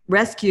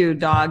rescue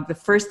dog, the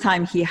first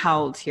time he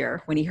howled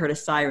here when he heard a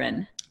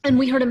siren. And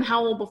we heard him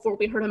howl before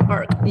we heard him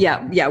bark.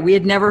 Yeah. We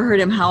had never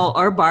heard him howl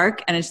or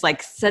bark. And it's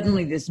like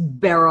suddenly this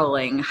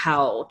barreling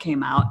howl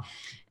came out.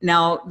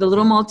 Now, the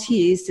little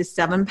Maltese is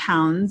 7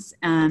 pounds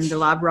and the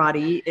Lab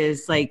Rottie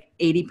is like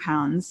 80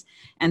 pounds.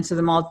 And so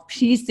the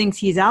Maltese thinks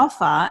he's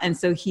alpha. And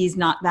so he's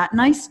not that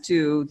nice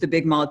to the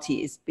big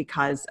Maltese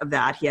because of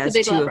that. He has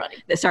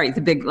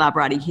the big Lab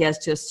Rottie. He has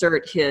to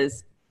assert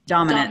his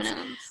dominance.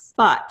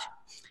 But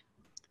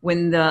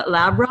when the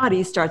Lab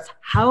Rottie starts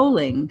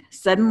howling,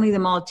 suddenly the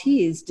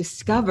Maltese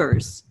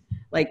discovers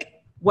like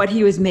what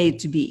he was made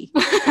to be.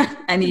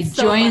 And he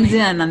joins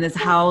in on this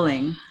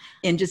howling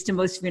in just the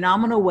most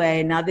phenomenal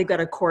way. Now they've got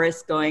a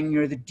chorus going,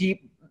 the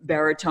deep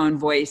baritone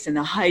voice and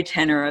the high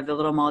tenor of the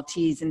little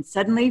Maltese. And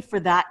suddenly for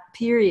that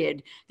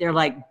period, they're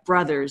like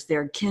brothers,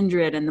 they're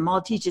kindred. And the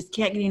Maltese just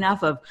can't get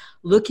enough of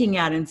looking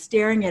at and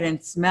staring at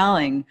and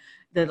smelling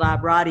the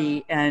Lab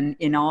Rottie and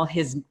in all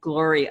his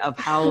glory of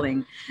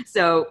howling.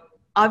 So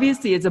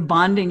obviously it's a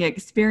bonding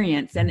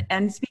experience.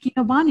 And speaking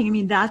of bonding, I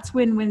mean, that's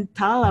when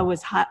Tala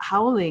was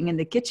howling in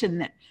the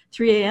kitchen at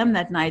 3 a.m.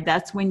 that night,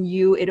 that's when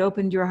it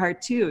opened your heart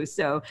too.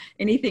 So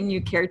anything you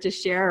care to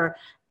share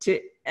to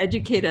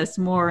educate us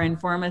more,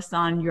 inform us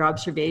on your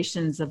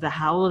observations of the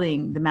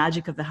howling, the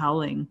magic of the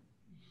howling?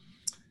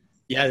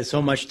 Yeah, there's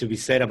so much to be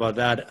said about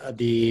that.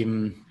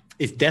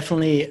 It's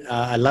definitely,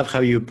 I love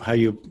how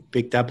you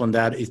picked up on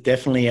that. It's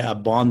definitely a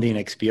bonding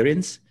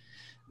experience.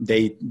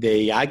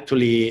 They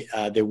actually,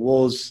 the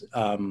wolves,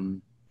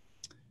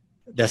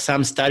 there's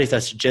some studies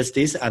that suggest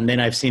this, and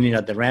then I've seen it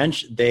at the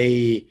ranch.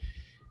 They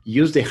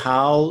use the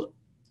howl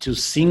to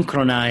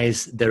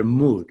synchronize their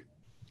mood.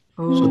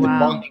 Oh, so the wow.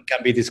 bonding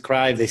can be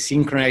described. They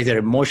synchronize their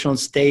emotional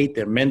state,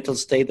 their mental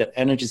state, their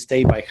energy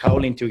state by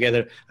howling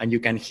together, and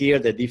you can hear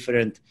the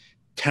different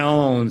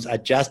tones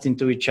adjusting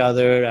to each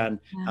other and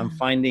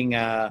finding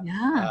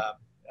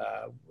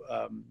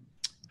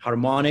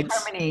harmonics.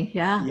 Harmony,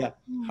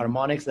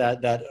 harmonics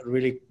that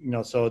really,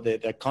 so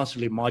they're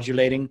constantly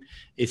modulating.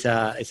 It's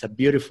a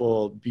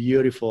beautiful,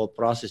 beautiful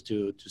process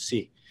to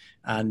see.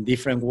 And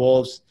different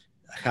wolves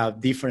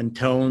have different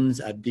tones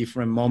at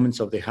different moments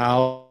of the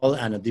howl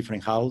and at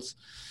different howls.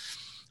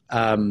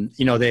 Some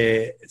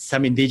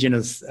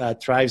indigenous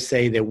tribes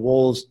say the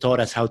wolves taught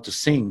us how to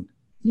sing.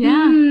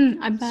 Yeah,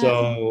 I bet.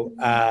 So,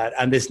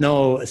 and there's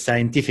no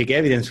scientific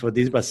evidence for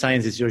this, but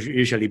science is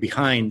usually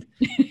behind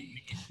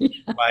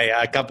by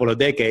a couple of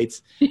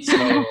decades.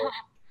 So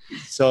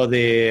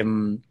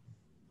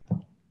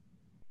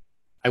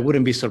I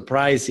wouldn't be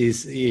surprised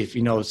if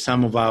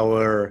some of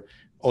our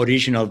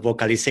original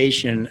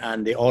vocalization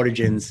and the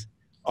origins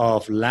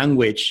of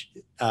language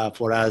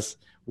for us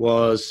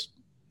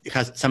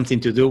has something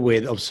to do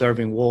with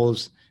observing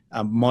wolves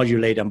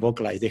modulate and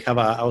vocalize. They have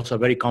also a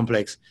very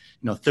complex,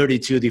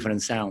 32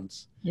 different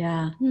sounds.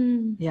 Yeah.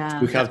 Yeah.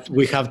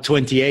 We have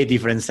 28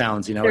 different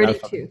sounds in our 32.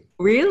 alphabet.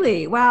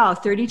 Really? Wow.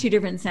 32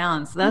 different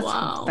sounds. That's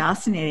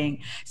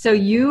fascinating. So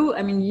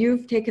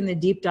you've taken the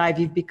deep dive.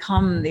 You've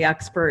become the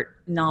expert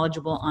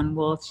knowledgeable on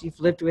wolves. You've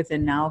lived with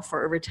them now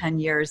for over 10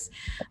 years.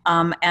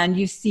 And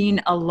you've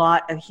seen a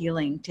lot of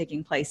healing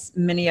taking place.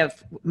 Many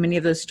of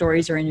those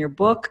stories are in your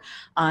book.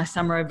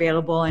 Some are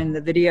available in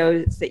the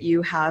videos that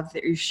you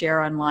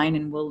share online,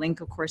 and we'll link,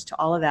 of course, to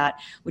all of that.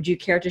 Would you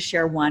care to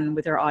share one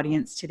with our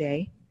audience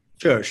today?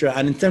 Sure.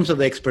 And in terms of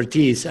the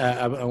expertise,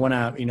 I want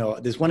to,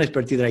 there's one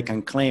expertise that I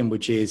can claim,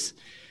 which is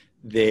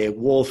the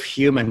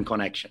wolf-human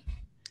connection.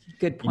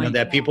 Good point.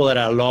 There are people that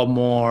are a lot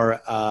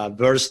more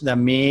versed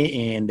than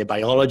me in the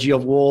biology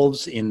of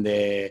wolves, in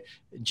the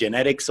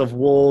genetics of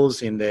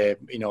wolves, in the,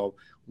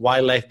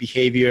 wildlife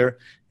behavior.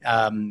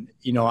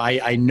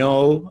 I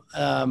know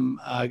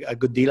a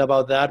good deal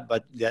about that,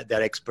 but there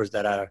are experts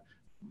that are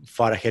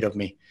far ahead of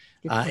me.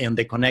 And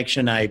the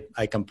connection, I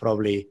can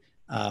probably,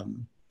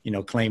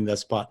 claim that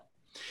spot.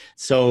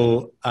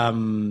 So,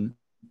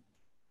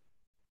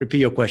 repeat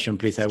your question,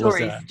 please.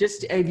 Stories.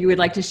 Just if you would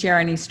like to share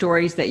any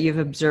stories that you've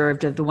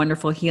observed of the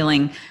wonderful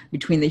healing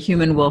between the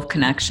human-wolf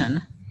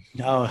connection.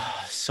 Oh,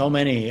 so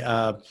many.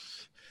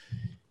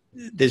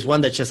 There's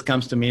one that just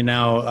comes to me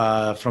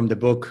now from the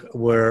book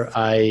where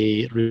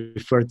I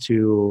refer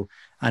to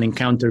an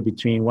encounter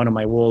between one of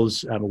my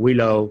wolves,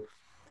 Willow,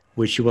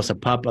 which she was a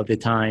pup at the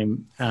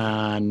time,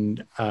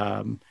 and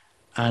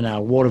a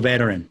war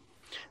veteran.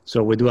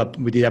 So we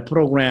did a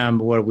program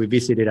where we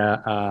visited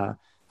a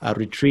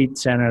retreat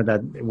center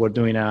that were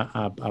doing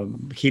a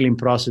healing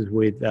process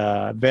with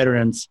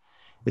veterans,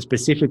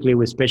 specifically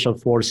with special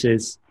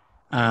forces.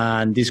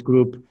 And this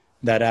group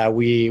that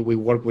we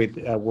work with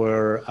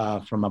were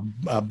from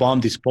a bomb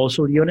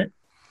disposal unit.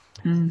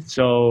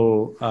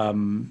 So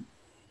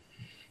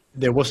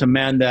there was a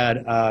man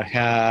that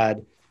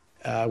had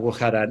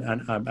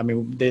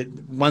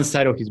one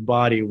side of his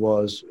body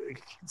was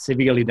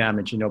severely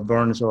damaged,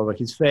 burns all over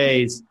his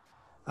face,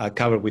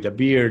 covered with a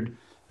beard,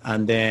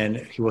 and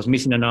then he was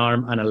missing an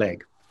arm and a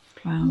leg.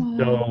 Wow.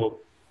 So,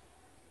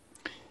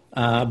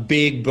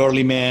 big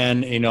burly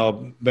man,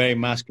 very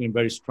masculine,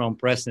 very strong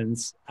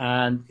presence,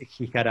 and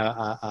he had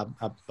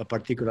a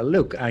particular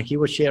look. And he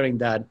was sharing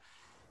that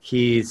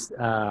his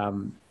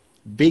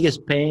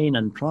biggest pain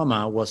and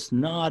trauma was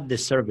not the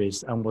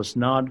service and was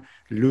not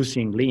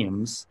losing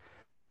limbs,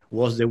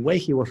 was the way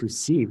he was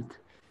received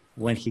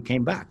when he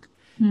came back.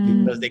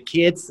 Because the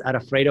kids are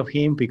afraid of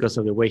him because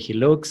of the way he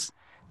looks.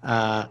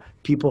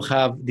 People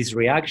have this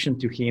reaction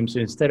to him. So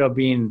instead of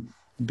being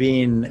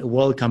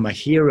welcome a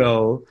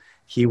hero,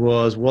 he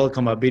was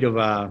welcome a bit of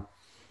a,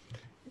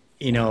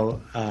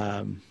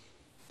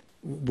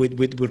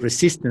 with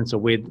resistance, or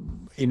with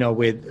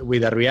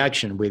a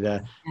reaction, with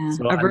a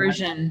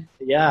aversion.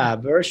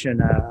 Aversion,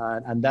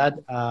 and that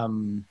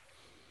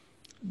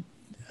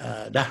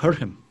hurt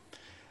him.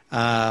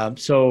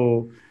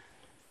 So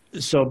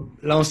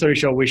long story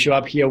short, we show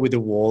up here with the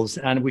wolves,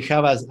 and we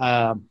have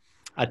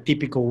a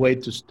typical way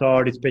to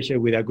start, especially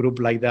with a group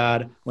like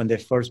that. When they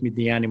first meet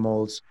the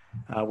animals,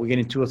 we're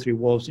getting 2 or 3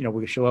 wolves.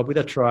 We show up with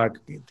a truck,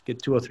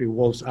 get 2 or 3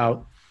 wolves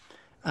out,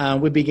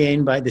 and we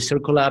begin by the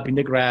circle up in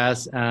the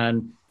grass,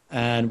 and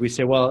we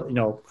say, well,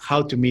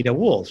 how to meet a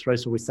wolf, right?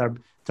 So we start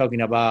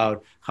talking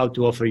about how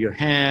to offer your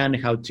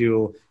hand, how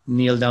to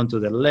kneel down to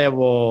the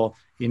level,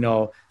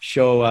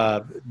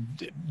 show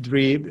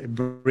breathe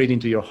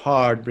into your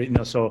heart,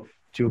 so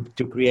to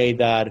create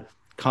that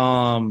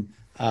calm,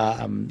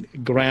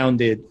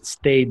 grounded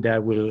state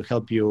that will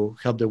help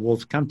the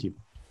wolves come to you.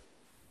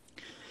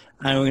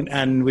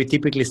 And we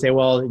typically say,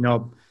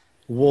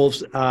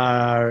 wolves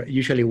are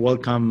usually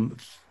welcome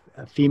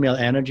female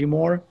energy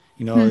more,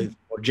 more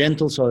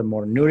gentle, so they're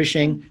more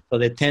nourishing. So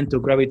they tend to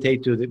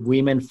gravitate to the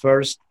women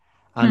first,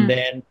 and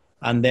then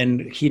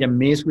hit and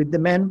miss with the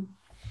men.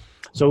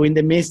 So in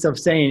the midst of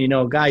saying,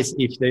 guys,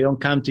 if they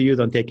don't come to you,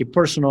 don't take it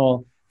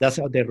personal. That's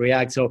how they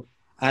react. So,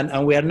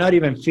 and we are not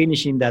even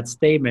finishing that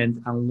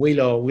statement. And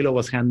Willow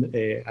was at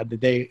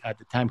the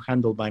time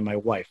handled by my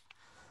wife.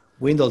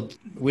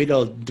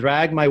 Willow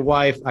dragged my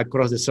wife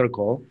across the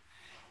circle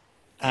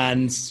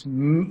and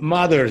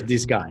smothered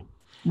this guy.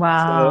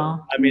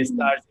 Wow. So,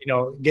 starts,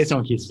 gets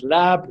on his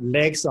lap,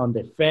 legs on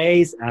the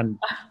face, and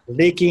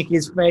licking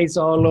his face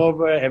all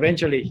over.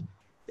 Eventually,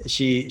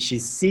 she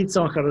sits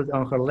on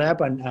her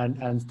lap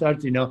and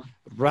starts,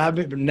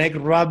 neck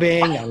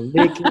rubbing and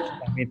licking.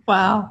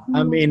 Wow.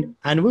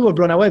 And we were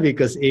blown away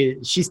because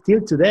she's still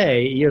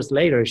today, years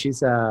later,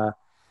 she's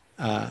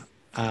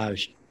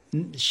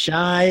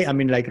shy,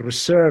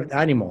 reserved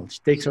animal. She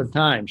takes her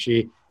time.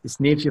 She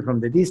sniffs you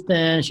from the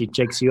distance. She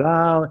checks you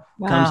out,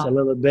 comes a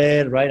little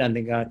bit, right? And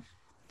then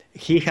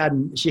she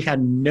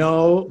had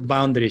no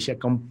boundaries. She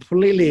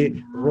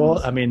completely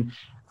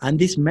and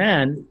this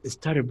man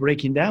started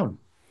breaking down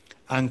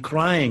and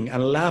crying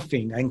and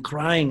laughing and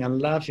crying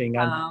and laughing.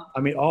 Wow.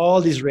 And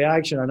all this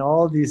reaction and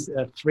all this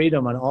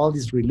freedom and all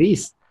this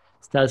release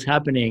starts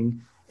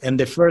happening in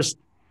the first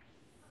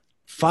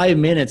 5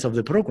 minutes of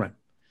the program.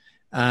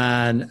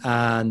 And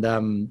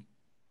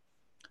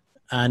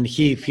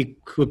he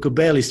could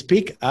barely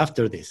speak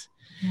after this.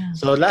 Yeah.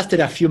 So it lasted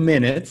a few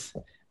minutes,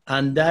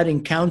 and that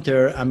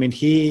encounter,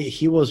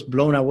 he was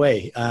blown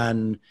away.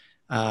 And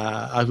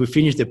as we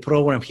finish the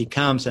program, he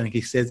comes and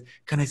he says,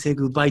 "Can I say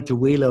goodbye to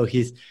Willow?"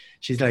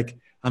 She's like,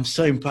 "I'm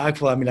so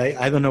impactful."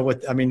 I don't know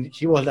what.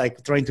 He was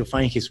like trying to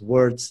find his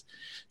words.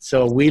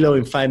 So Willow,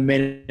 in 5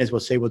 minutes,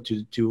 was able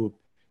to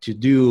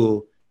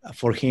do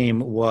for him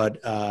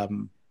what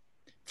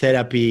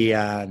therapy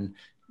and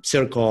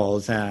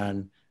circles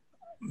and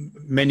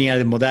many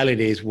other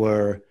modalities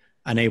were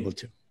unable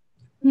to.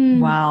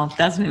 Wow,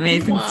 that's an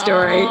amazing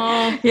story.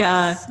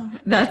 Yeah,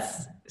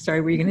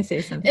 sorry, were you going to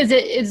say something?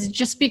 Is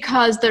just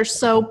because they're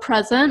so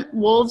present,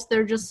 wolves,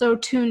 they're just so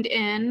tuned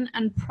in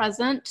and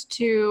present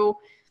to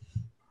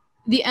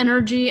the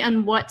energy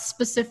and what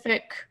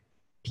specific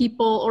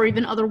people or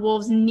even other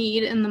wolves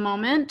need in the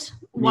moment.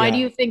 Why do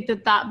you think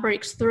that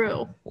breaks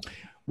through?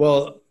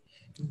 Well,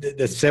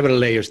 there's several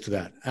layers to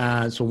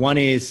that. So one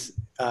is,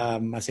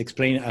 as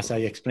I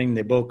explained in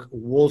the book,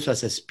 wolves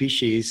as a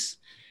species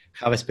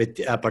have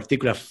a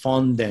particular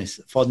fondness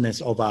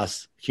of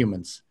us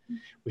humans,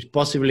 which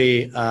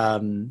possibly,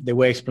 the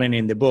way I explained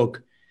in the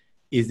book,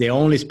 is the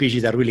only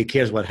species that really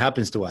cares what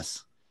happens to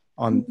us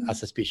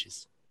as a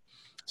species.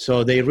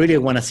 So they really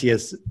want to see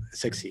us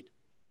succeed.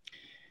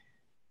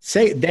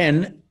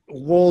 Then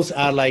wolves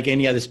are like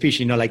any other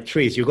species, like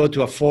trees. You go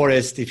to a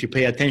forest, if you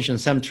pay attention,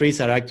 some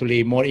trees are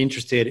actually more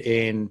interested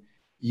in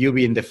you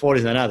being in the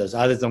forest than others.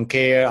 Others don't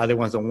care. Other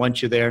ones don't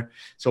want you there.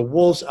 So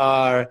wolves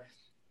are,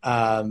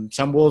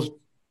 some wolves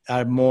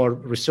are more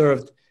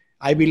reserved.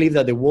 I believe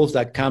that the wolves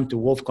that come to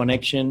Wolf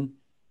Connection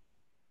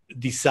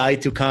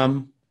decide to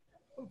come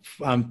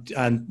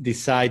and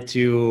decide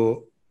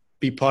to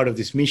be part of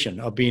this mission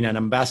of being an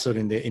ambassador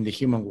in the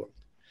human world.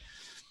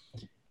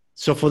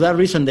 So for that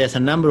reason, there's a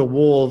number of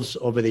wolves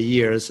over the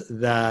years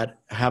that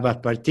have a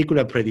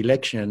particular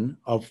predilection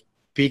of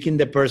picking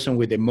the person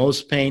with the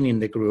most pain in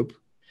the group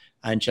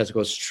and just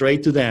go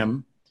straight to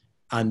them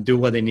and do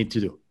what they need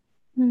to do.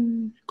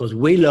 Because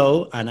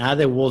Willow and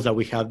other wolves that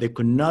we have, they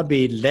could not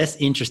be less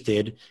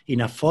interested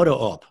in a photo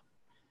op.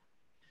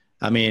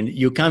 I mean,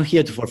 you come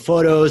here for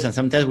photos, and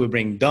sometimes we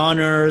bring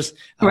donors.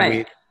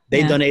 And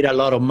they donate a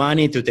lot of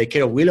money to take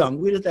care of Willow. And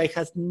Willow like,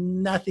 has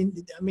nothing.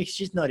 I mean,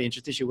 she's not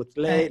interested. She would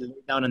lay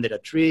down under a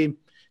tree,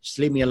 just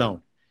leave me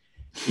alone.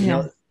 You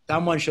know,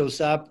 someone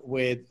shows up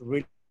with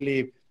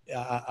really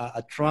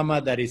a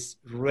trauma that is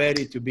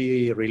ready to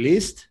be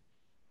released.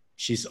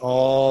 She's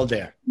all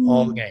there,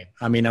 all game.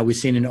 I mean, we've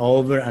seen it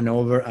over and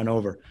over and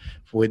over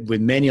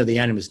with many of the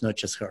animals, not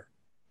just her.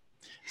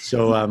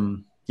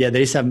 So, there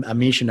is a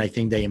mission I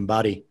think they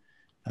embody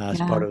as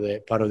part of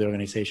the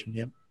organization.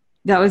 Yeah.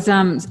 That was,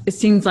 it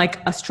seems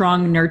like a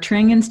strong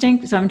nurturing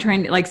instinct. So I'm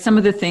trying to, like, some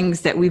of the things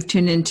that we've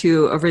tuned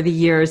into over the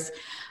years,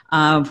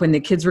 when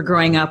the kids were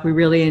growing up, we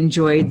really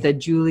enjoyed the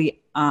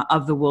Julie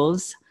of the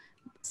Wolves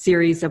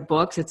series of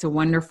books. It's a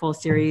wonderful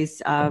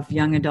series of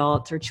young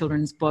adults or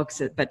children's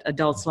books, but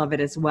adults love it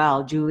as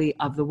well. Julie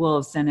of the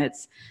Wolves. And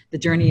it's the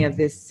journey of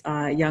this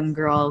young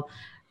girl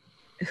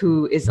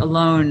who is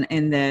alone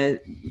in the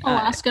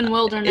Alaskan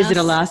wilderness. Is it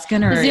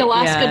Alaskan or the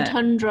Alaskan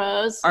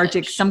tundras?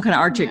 Arctic, some kind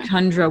of Arctic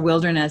tundra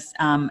wilderness.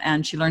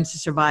 And she learns to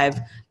survive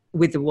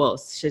with the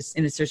wolves. She's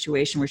in a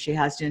situation where she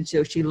has to, and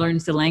so she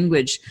learns the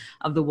language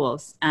of the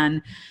wolves.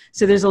 And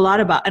so there's a lot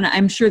about, and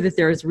I'm sure that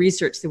there is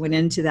research that went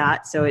into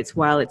that. So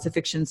while it's a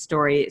fiction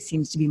story, it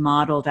seems to be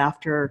modeled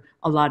after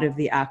a lot of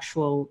the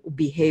actual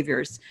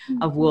behaviors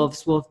of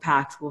wolves, wolf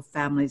packs, wolf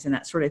families, and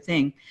that sort of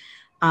thing.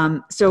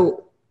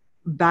 So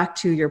back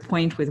to your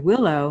point with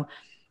Willow,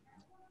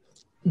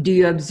 do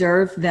you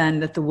observe then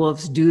that the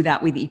wolves do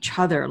that with each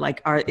other?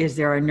 Like, is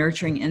there a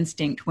nurturing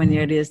instinct when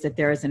it is that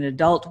there is an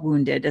adult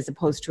wounded, as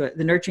opposed to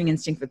the nurturing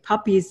instinct with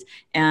puppies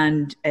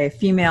and a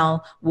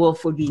female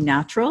wolf would be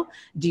natural?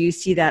 Do you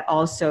see that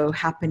also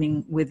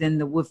happening within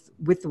the wolf,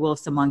 with the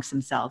wolves amongst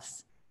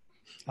themselves?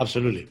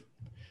 Absolutely.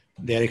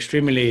 They're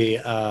extremely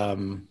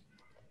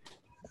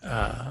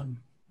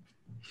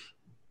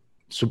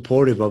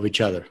supportive of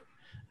each other.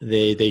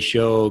 They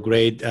show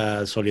great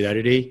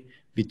solidarity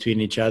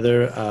between each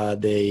other.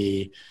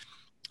 They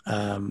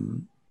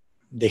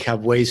have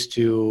ways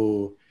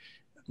to,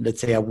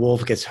 let's say a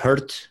wolf gets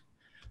hurt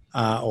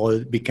or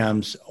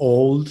becomes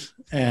old,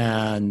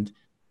 and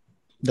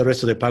the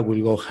rest of the pack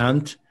will go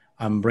hunt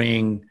and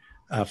bring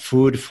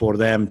food for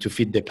them to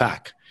feed the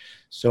pack.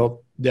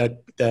 So the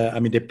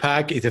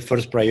pack is the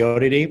first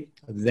priority,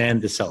 then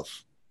the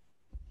self.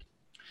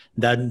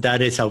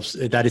 That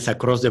is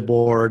across the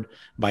board.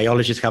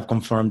 Biologists have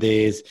confirmed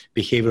this.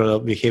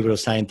 Behavioral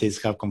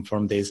scientists have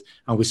confirmed this,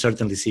 and we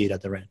certainly see it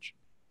at the ranch.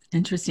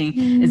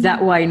 Interesting. Is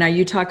that why now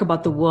you talk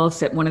about the wolves,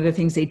 that one of the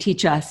things they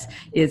teach us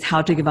is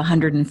how to give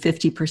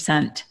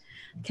 150%?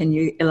 Can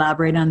you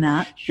elaborate on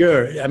that?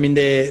 Sure. I mean,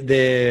 that's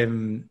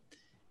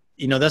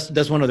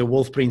one of the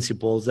wolf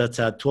principles. That's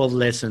 12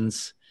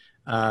 lessons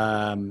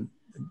that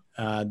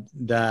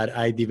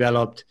I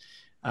developed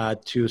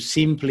to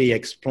simply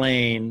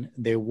explain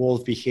the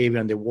wolf behavior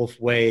and the wolf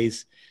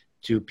ways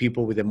to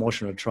people with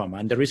emotional trauma.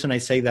 And the reason I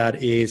say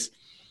that is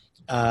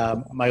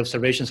my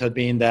observations have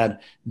been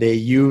that the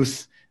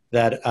youth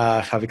that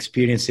have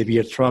experienced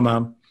severe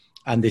trauma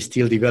and they're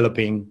still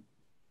developing,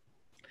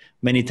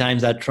 many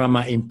times that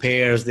trauma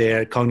impairs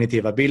their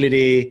cognitive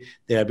ability,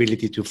 their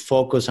ability to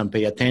focus and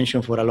pay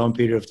attention for a long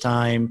period of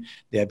time,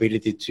 their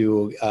ability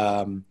to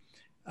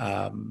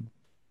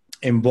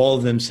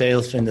involve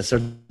themselves in a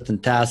certain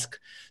task.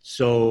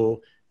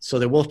 So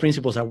the wolf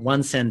principles are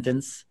one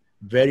sentence,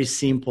 very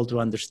simple to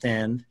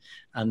understand,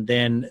 and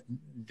then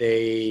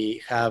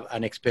they have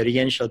an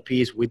experiential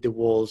piece with the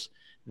wolves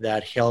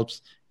that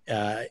helps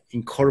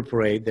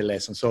incorporate the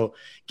lesson. So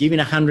giving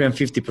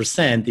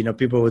 150%,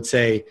 people would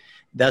say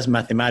that's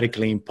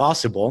mathematically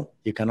impossible.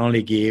 You can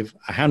only give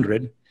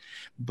 100.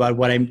 But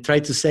what I'm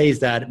trying to say is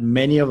that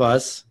many of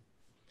us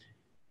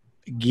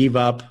give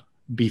up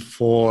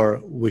before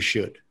we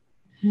should.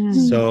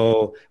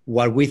 So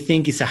what we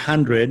think is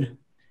 100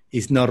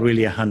 is not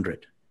really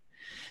 100.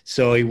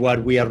 So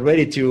what we are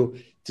ready to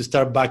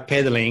start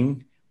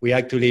backpedaling, we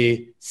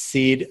actually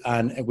sit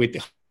and with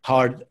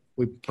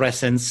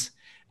presence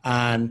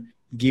and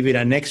give it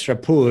an extra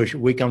push.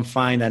 We can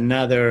find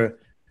another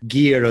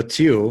gear or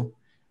two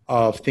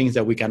of things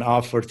that we can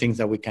offer, things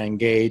that we can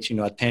engage,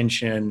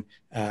 attention,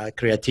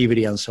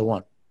 creativity, and so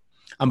on.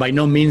 And by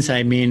no means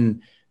I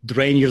mean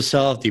drain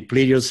yourself,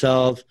 deplete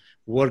yourself,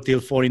 work till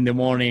 4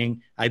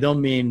 a.m. I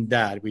don't mean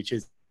that, which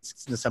is,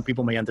 some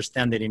people may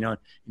understand it, in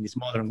this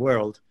modern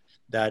world,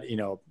 that,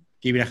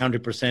 giving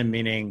 100%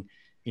 meaning,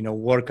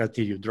 work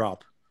until you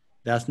drop.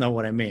 That's not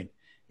what I mean.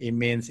 It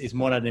means it's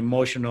more an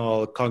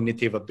emotional,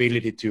 cognitive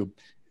ability to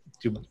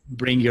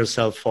bring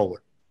yourself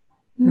forward.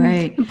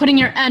 Right. And putting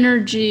your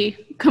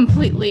energy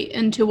completely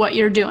into what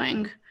you're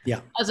doing. Yeah.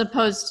 As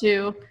opposed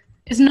to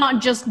It's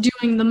not just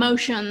doing the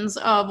motions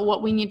of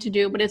what we need to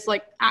do, but it's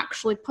like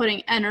actually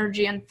putting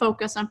energy and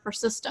focus and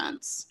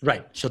persistence.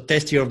 Right. So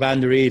test your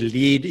boundary,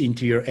 lead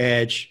into your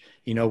edge.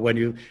 You know, when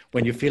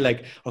you feel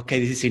like, okay,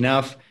 this is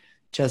enough,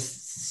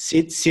 just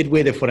sit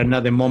with it for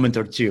another moment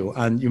or two,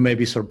 and you may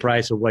be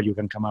surprised of what you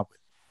can come up with.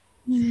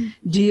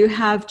 Do you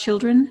have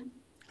children?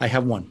 I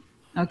have one.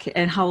 Okay.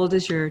 And how old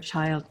is your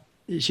child?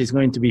 She's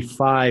going to be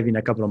 5 in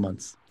a couple of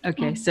months.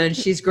 Okay. So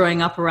she's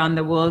growing up around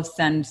the wolves.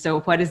 And so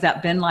what has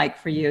that been like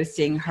for you,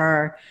 seeing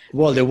her?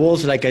 Well, the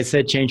wolves, like I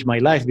said, changed my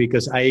life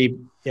because the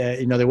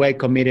way I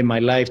committed my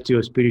life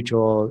to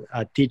spiritual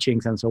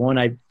teachings and so on,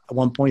 I at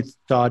one point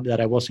thought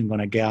that I wasn't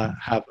going to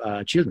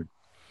have children.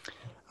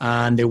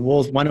 And the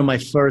wolf, one of my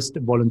first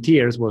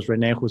volunteers was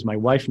Renee, who's my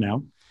wife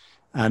now.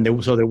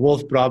 And so the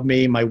wolf brought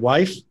me my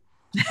wife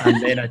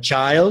and then a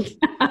child.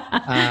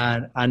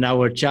 And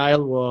our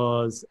child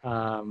was,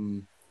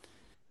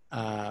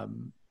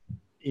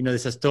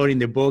 there's a story in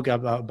the book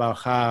about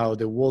how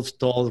the wolves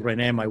told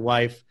Renee, my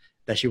wife,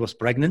 that she was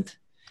pregnant.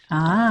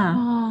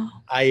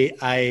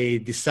 I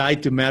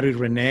decided to marry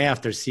Renee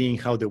after seeing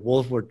how the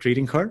wolves were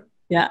treating her.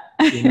 Yeah.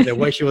 The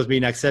way she was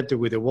being accepted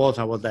with the wolves,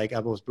 I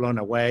was blown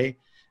away.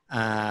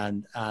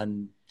 And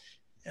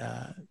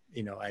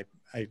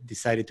I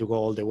decided to go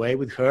all the way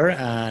with her.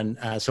 And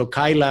so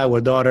Kyla, our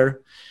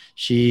daughter,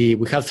 we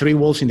have 3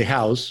 wolves in the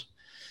house.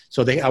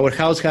 So our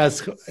house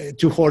has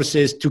 2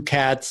 horses, 2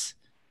 cats,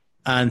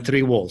 and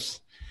 3 wolves.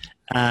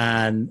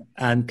 And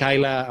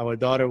Kyla, our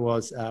daughter,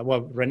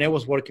 Renee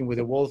was working with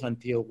the wolf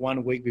until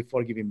 1 week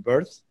before giving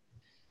birth.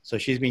 So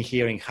she's been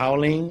hearing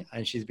howling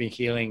and she's been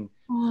hearing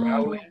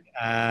growling.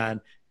 And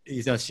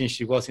since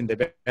she was in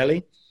the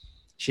belly,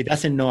 she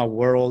doesn't know a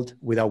world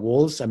without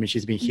wolves. I mean,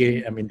 she's been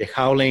hearing, the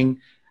howling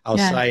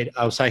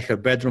outside her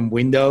bedroom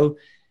window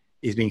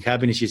has been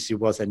happening since she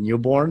was a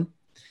newborn.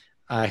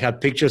 I have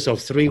pictures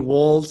of 3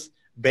 wolves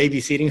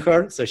babysitting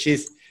her. So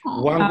she's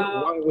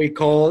 1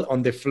 week old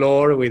on the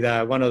floor with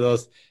one of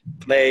those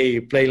play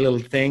little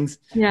things.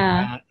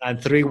 Yeah. And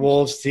 3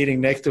 wolves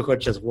sitting next to her,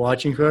 just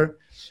watching her.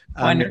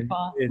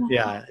 Wonderful.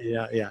 Yeah.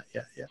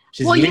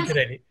 She's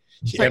literally,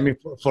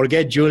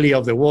 forget Julie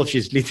of the wolf.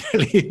 She's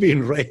literally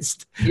being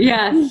raised.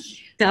 Yes,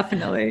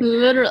 definitely.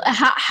 Literally.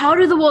 How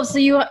do the wolves, so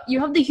you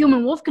have the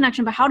human wolf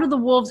connection, but how do the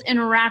wolves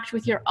interact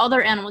with your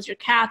other animals, your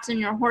cats and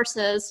your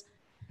horses?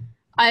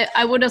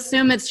 I would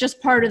assume it's just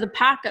part of the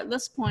pack at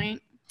this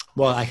point.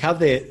 Well,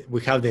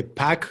 we have the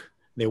pack,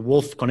 the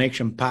wolf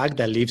connection pack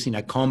that lives in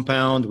a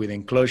compound with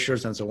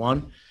enclosures and so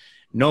on.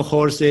 No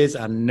horses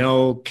and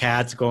no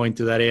cats go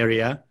into that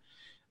area,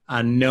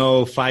 and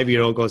no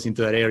 5-year-old goes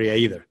into that area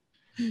either,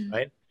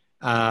 right?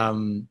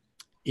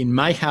 In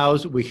my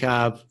house, we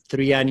have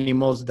 3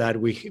 animals that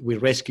we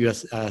rescue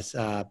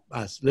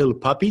as little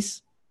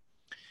puppies,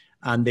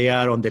 and they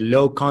are on the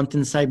low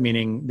content side,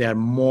 meaning they are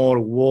more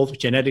wolf,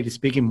 genetically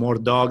speaking, more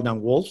dog than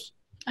wolves.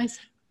 I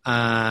see.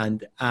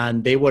 And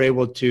they were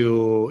able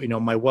to,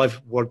 my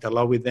wife worked a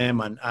lot with them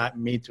and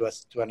me to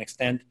an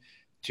extent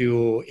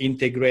to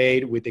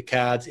integrate with the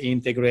cats,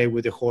 integrate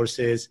with the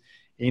horses,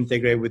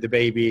 integrate with the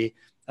baby.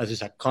 As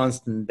just a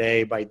constant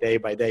day by day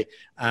by day.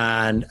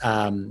 And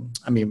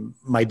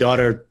my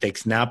daughter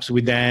takes naps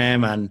with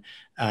them, and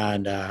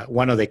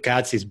one of the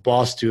cats is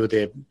boss to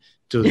the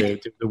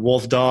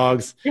wolf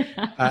dogs.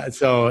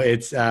 So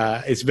it's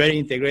very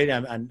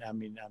integrated, and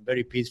I'm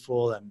very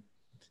peaceful, and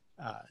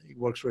it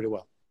works really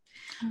well.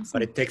 Awesome.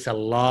 But it takes a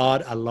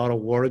lot of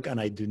work,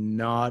 and I do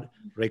not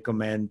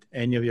recommend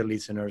any of your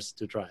listeners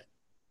to try it.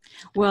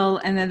 Well,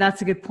 and then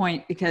that's a good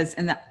point, because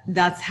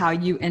that's how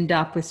you end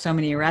up with so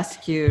many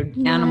rescued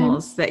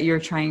animals that you're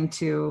trying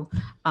to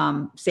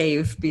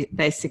save,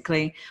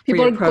 basically.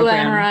 People are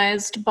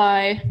glamorized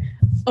by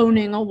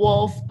owning a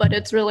wolf, but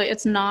it's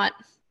not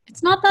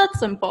that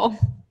simple.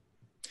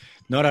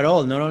 Not at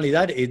all. Not only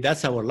that,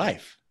 that's our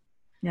life.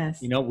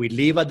 Yes. We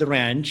live at the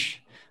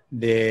ranch.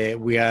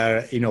 We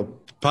are,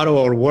 part of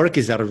our work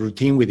is our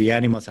routine with the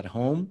animals at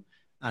home.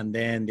 And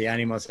then the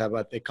animals are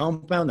at the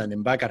compound, and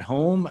then back at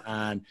home,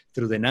 and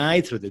through the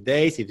night, through the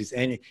days.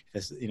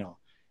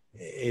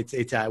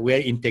 We're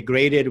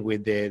integrated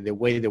with the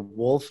way the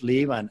wolves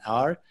live and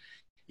are.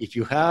 If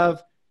you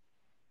have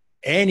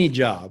any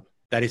job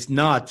that is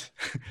not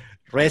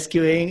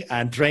rescuing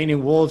and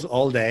training wolves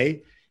all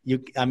day,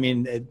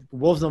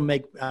 wolves don't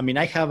make.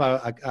 I have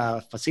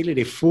a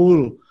facility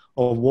full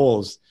of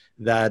wolves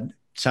that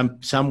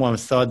someone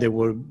thought they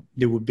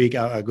would be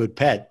a good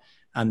pet,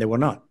 and they were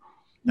not.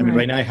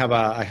 Right now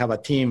I have a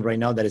team right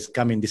now that is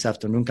coming this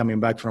afternoon, coming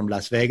back from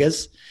Las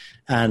Vegas,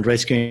 and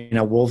rescuing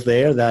a wolf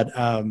there that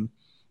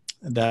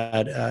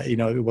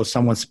it was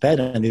someone's pet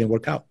and didn't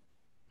work out.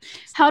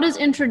 How does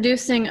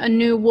introducing a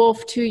new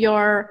wolf to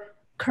your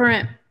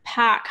current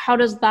pack,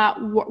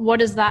 what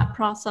does that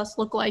process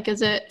look like?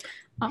 Is it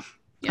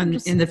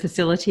in the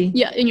facility?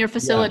 Yeah, in your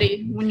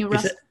facility when you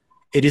rescue?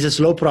 It is a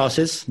slow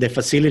process. The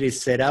facility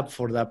is set up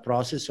for that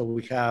process, so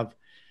we have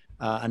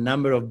a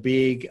number of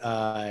big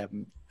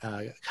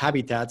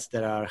habitats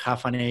that are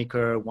half an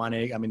acre, 1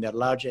 acre. They're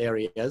large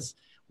areas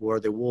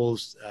where the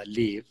wolves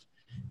live.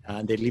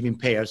 and they live in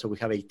pairs. So we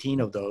have 18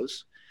 of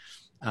those.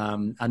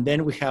 And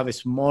then we have a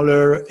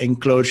smaller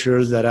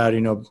enclosures that are,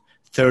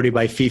 30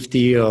 by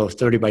 50 or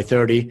 30 by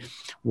 30,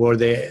 where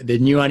the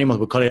new animals,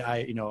 we call it,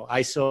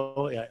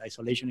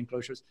 isolation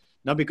enclosures,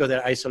 not because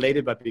they're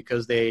isolated, but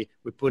because we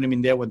put them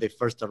in there when they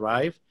first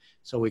arrive.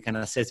 So we can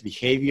assess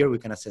behavior, we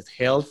can assess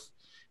health,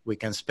 we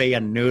can spay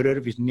and neuter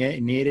if it's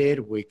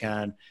needed, we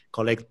can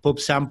collect poop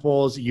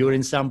samples,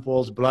 urine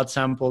samples, blood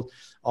samples,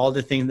 all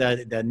the things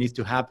that needs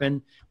to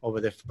happen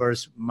over the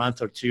first month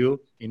or two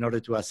in order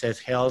to assess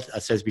health,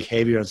 assess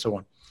behavior, and so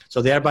on.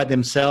 So they are by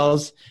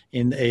themselves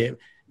in a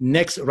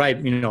next,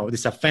 right,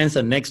 there's a fence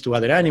and next to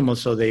other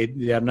animals, so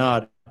they are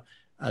not,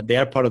 they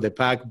are part of the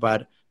pack,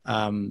 but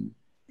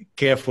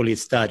carefully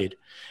studied.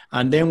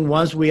 And then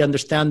once we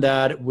understand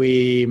that,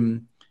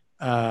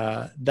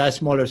 that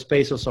smaller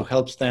space also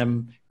helps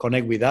them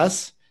connect with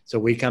us. So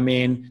we come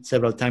in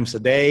several times a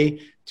day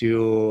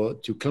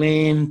to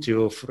clean,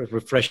 to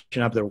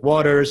refreshen up their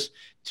waters,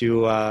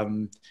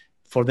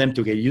 for them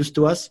to get used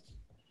to us,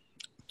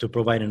 to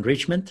provide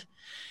enrichment.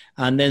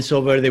 And then so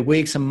over the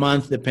weeks and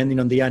months, depending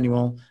on the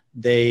animal,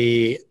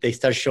 they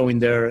start showing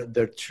their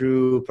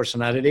true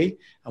personality,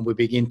 and we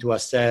begin to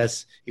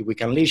assess if we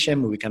can leash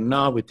them, if we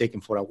cannot, we take them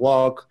for a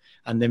walk,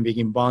 and then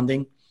begin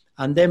bonding.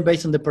 And then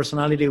based on the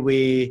personality,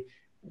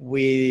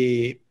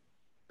 we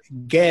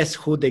guess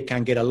who they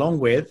can get along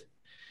with.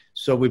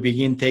 So we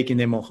begin taking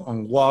them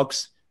on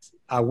walks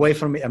away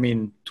from,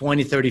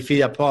 20, 30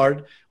 feet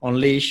apart on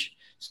leash.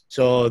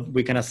 So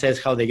we can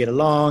assess how they get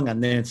along,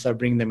 and then start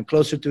bringing them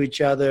closer to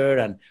each other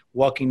and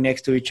walking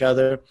next to each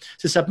other.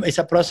 So it's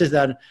a process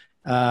that,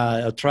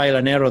 a trial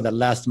and error that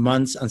lasts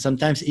months and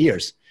sometimes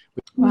years.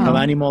 We have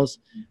animals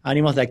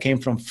that came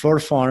from fur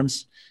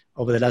farms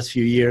over the last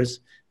few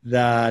years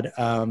that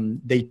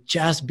they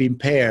just been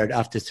paired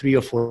after 3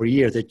 or 4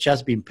 years. They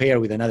just been paired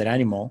with another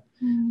animal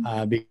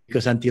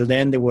because until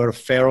then they were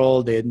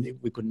feral.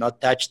 We could not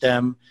touch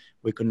them.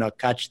 We could not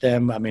catch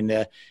them.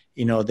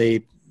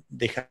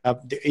 They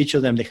have each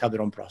of them. They have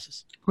their own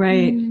process.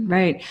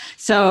 Right.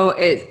 So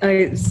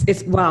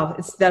it's wow.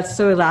 That's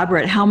so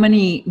elaborate. How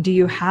many do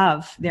you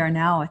have there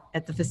now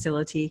at the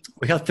facility?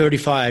 We have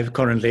 35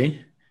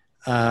 currently.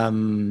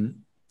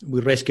 We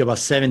rescue about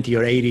 70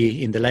 or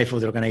 80 in the life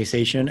of the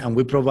organization, and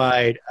we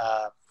provide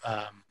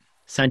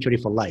sanctuary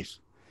for life.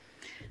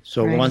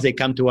 So once they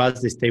come to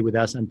us, they stay with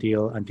us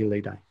until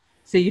they die.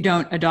 So you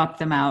don't adopt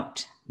them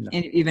out,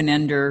 even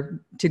under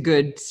to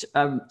good,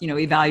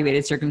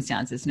 evaluated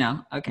circumstances.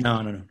 No. Okay.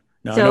 No.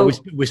 So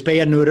we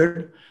spay and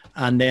neuter,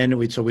 and then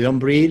we don't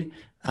breed,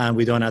 and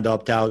we don't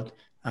adopt out.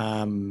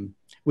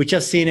 We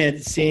just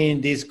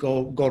seen this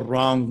go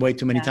wrong way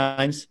too many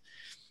times.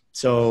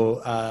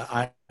 So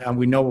and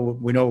we know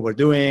what we're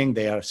doing.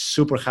 They are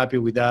super happy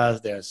with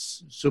us. They're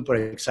super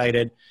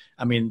excited.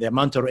 The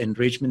amount of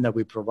enrichment that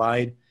we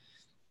provide,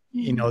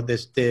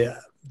 there's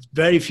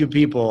very few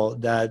people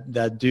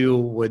that do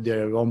with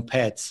their own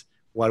pets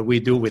what we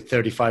do with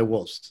 35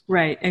 wolves.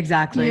 Right,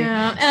 exactly.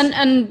 Yeah,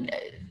 and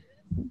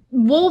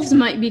wolves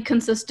might be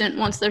consistent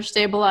once they're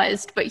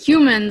stabilized, but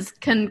humans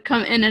can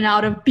come in and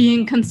out of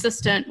being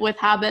consistent with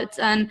habits.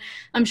 And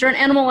I'm sure an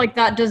animal like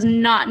that does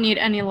not need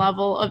any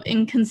level of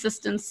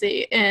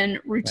inconsistency in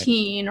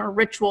routine or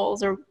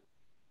rituals or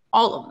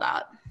all of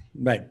that.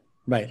 Right.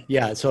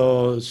 Yeah.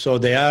 So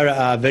they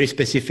are very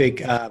specific.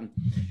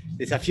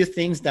 There's a few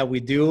things that we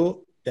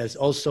do. There's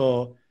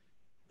a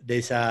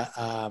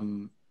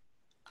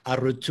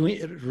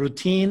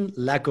routine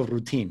lack of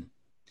routine.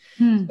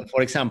 So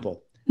for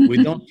example,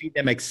 we don't feed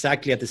them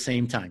exactly at the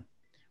same time.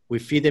 We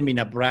feed them in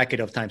a bracket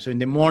of time. So in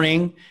the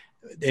morning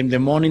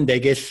they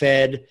get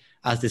fed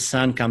as the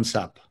sun comes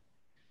up.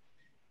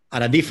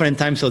 At a different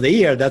times of the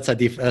year, that's a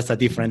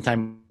different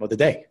time of the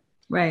day.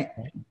 Right.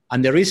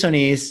 And the reason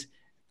is,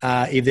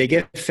 if they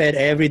get fed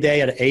every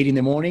day at 8 in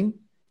the morning,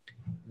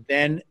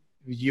 then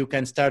you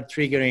can start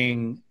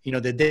triggering,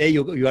 the day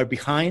you are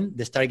behind,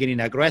 they start getting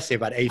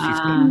aggressive at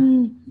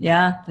 8:15.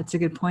 Yeah, that's a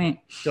good point.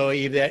 So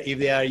if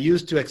they are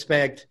used to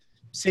expect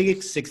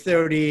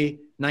 6:30,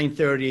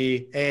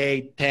 9:30,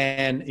 8,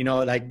 10,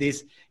 like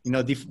this,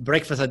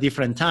 breakfast at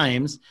different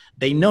times,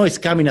 they know it's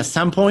coming at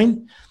some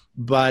point,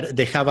 but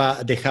they have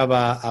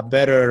a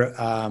better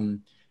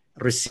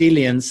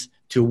resilience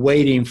to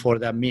waiting for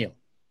that meal.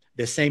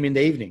 The same in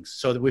the evenings.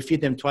 So we feed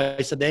them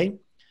twice a day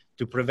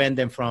to prevent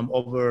them from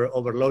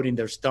overloading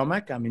their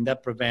stomach.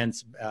 That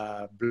prevents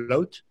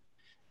bloat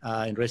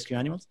in rescue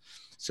animals.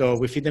 So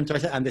we feed them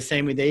twice, and the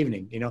same with the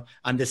evening,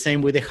 and the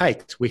same with the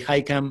hikes. We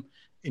hike them,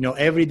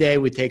 every day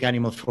we take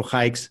animals for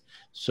hikes.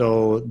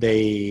 So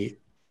they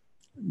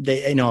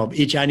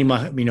each animal,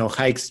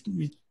 hikes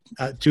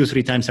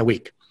 2-3 times a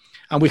week.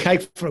 And we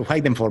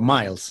hike them for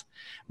miles.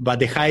 But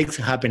the hikes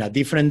happen at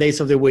different days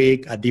of the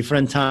week, at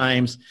different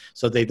times,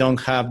 so they don't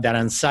have that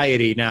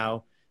anxiety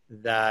now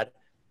that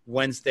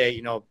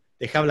Wednesday,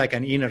 they have like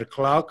an inner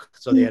clock,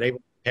 so they are able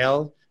to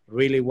tell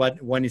really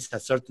when it's a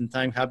certain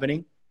time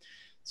happening.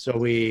 So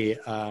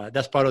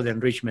that's part of the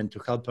enrichment, to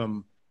help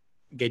them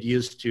get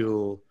used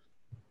to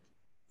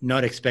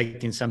not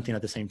expecting something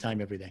at the same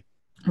time every day.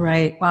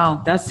 Right.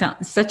 Wow. That's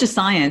such a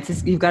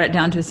science. You've got it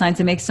down to a science.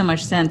 It makes so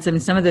much sense. I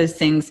mean, some of those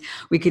things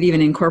we could even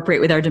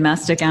incorporate with our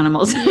domestic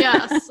animals.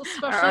 Yes,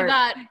 especially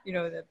that,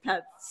 the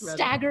pets.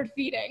 Staggered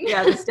feeding.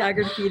 Yeah, the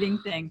staggered feeding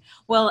thing.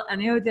 Well, I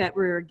know that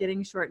we're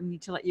getting short and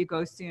need to let you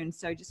go soon.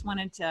 So I just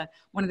wanted to,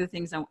 one of the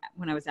things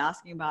when I was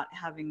asking about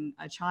having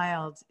a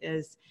child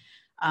is,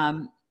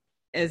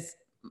 as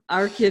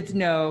our kids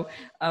know,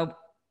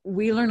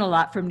 we learn a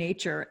lot from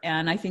nature,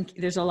 and I think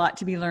there's a lot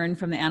to be learned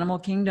from the animal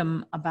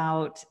kingdom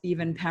about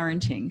even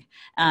parenting.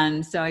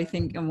 And so I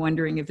think I'm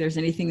wondering if there's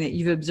anything that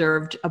you've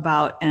observed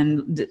about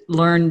and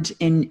learned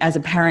as a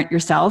parent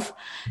yourself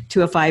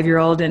to a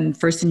 5-year-old, and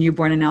first a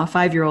newborn and now a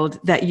 5-year-old,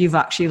 that you've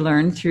actually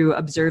learned through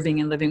observing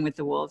and living with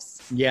the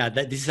wolves. Yeah,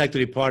 this is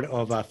actually part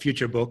of a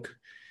future book.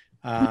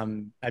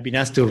 I've been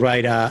asked to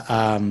write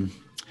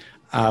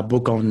a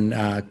book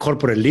on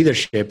corporate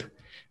leadership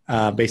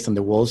based on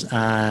the wolves,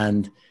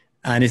 and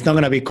it's not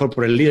going to be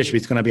corporate leadership.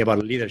 It's going to be about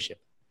leadership.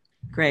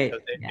 Great. So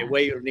the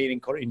way you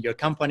lead in your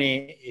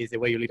company is the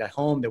way you lead at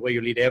home, the way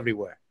you lead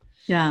everywhere.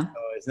 Yeah. So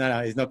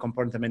it's not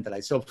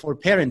compartmentalized. So for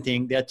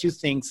parenting, there are two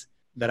things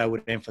that I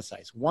would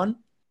emphasize. One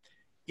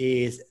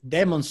is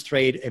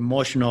demonstrate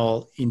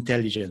emotional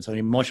intelligence or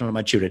emotional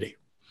maturity.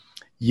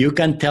 You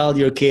can tell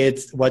your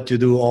kids what to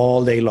do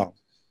all day long,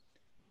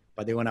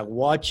 but they're going to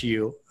watch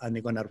you and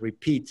they're going to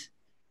repeat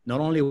not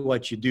only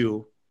what you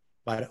do,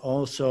 but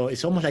also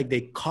it's almost like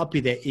they copy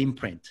the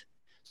imprint.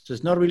 So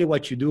it's not really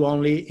what you do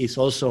only, it's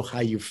also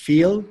how you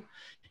feel,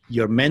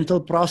 your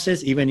mental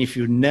process, even if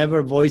you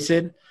never voice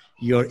it,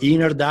 your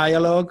inner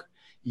dialogue,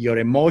 your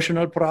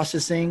emotional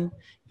processing,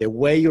 the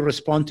way you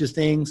respond to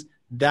things,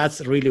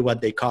 that's really what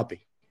they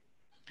copy.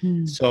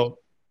 So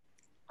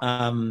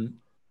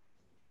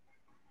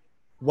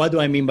what do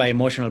I mean by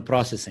emotional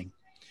processing?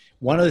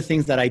 One of the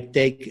things that I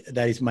take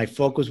that is my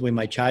focus with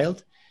my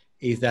child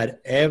is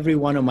that every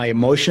one of my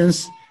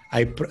emotions,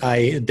 I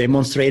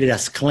demonstrate it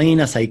as clean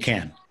as I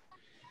can.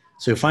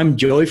 So if I'm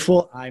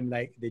joyful, I'm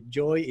like, the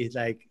joy is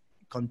like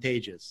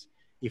contagious.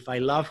 If I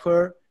love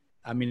her,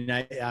 I mean,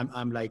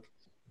 I'm like,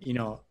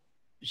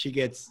 she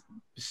gets,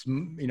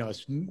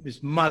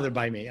 smothered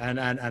by me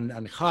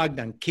and hugged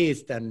and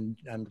kissed and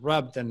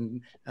rubbed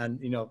and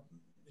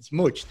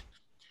smooched.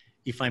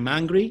 If I'm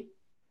angry,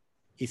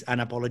 it's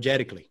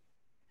unapologetically.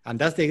 And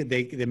that's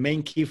the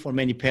main key for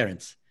many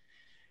parents.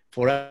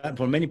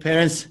 For many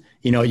parents,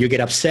 you get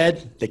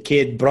upset, the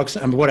kid broke,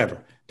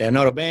 whatever. They're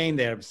not obeying,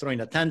 they're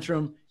throwing a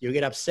tantrum, you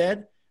get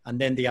upset,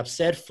 and then the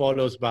upset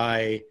follows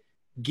by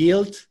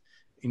guilt,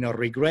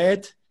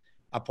 regret,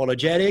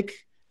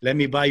 apologetic, let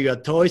me buy you a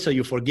toy so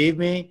you forgive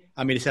me.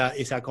 I mean,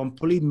 it's a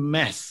complete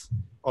mess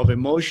of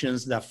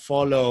emotions that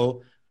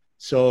follow.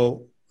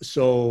 So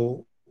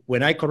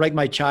when I correct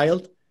my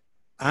child,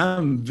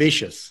 I'm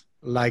vicious,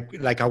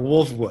 like a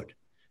wolf would.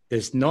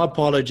 There's no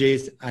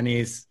apologies, and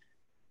it's,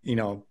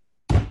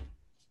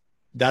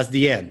 that's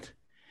the end.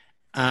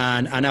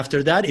 And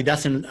after that,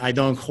 I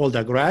don't hold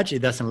a grudge. It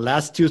doesn't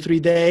last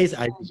 2-3 days.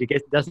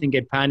 It doesn't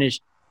get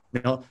punished,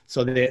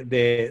 So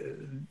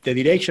the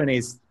direction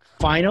is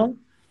final.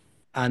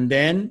 And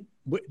then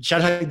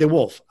just like the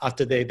wolf,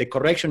 after the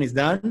correction is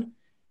done,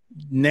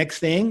 next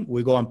thing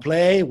we go and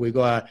play,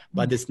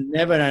 but it's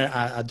never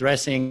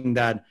addressing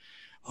that,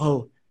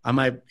 am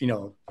I,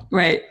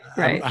 right.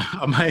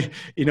 Am I,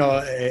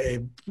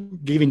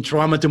 giving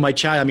trauma to my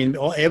child? I mean,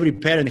 every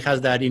parent has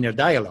that inner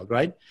dialogue,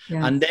 right?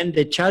 Yeah. And then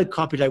the child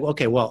copies like,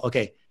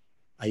 okay,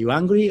 are you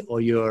angry,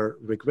 or you're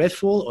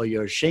regretful, or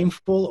you're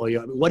shameful, or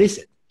what is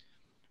it,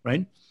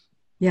 right?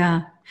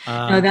 Yeah.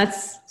 No,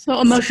 that's so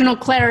emotional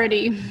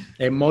clarity.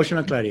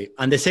 Emotional clarity.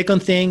 And the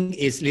second thing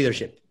is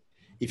leadership.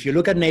 If you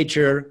look at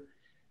nature,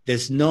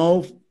 there's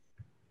no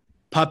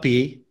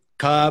puppy,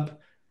 cub,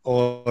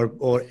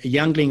 or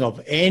youngling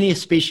of any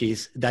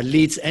species that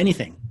leads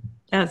anything.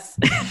 Yes.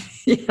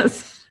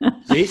 Yes.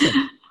 There isn't.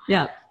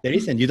 Yeah. There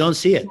isn't. You don't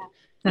see it.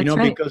 That's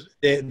right. Because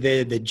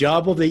the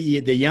job of the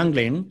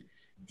youngling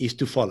is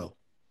to follow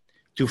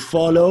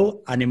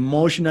an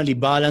emotionally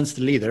balanced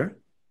leader,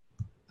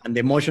 and the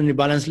emotionally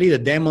balanced leader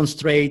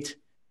demonstrate,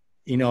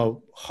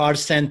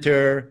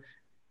 heart-centered,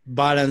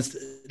 balanced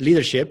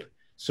leadership.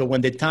 So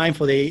when the time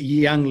for the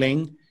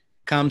youngling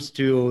comes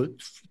to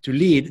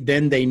lead,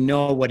 then they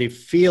know what it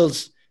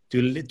feels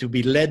to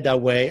be led that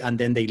way, and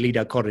then they lead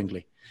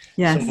accordingly.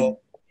 Yes.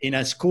 So in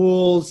our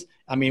schools,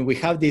 I mean, we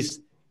have this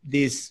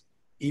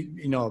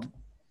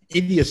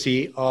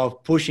idiocy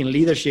of pushing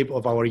leadership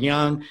of our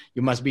young.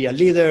 You must be a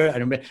leader,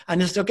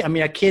 and it's okay. I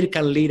mean, a kid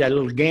can lead a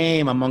little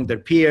game among their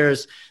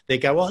peers. They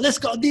go, well, let's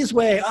go this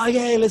way.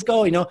 Okay, let's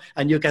go.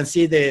 And you can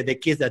see the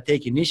kids that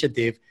take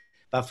initiative,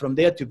 but from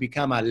there to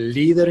become a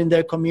leader in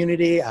their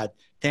community at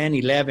 10,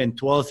 11,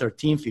 12,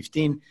 13,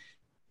 15,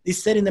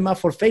 is setting them up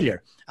for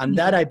failure. And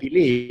that, I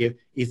believe,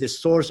 is the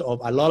source of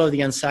a lot of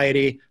the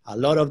anxiety, a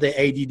lot of the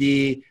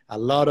ADD, a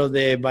lot of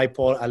the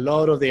bipolar, a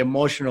lot of the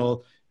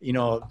emotional,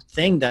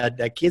 thing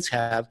that kids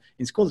have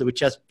in school, which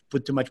just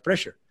put too much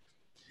pressure.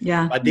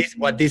 Yeah. But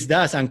what this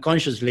does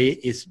unconsciously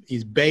is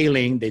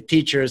bailing the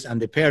teachers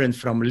and the parents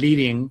from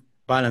leading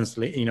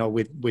balancedly,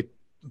 with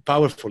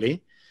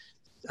powerfully,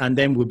 and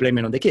then we blame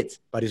it on the kids,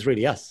 but it's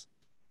really us.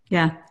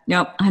 Yeah,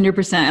 no,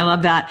 100%. I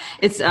love that.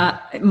 It's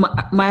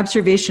my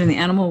observation in the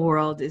animal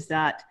world is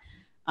that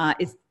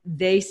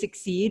they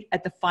succeed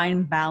at the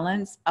fine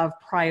balance of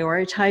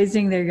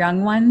prioritizing their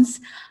young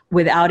ones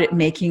without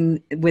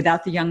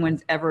the young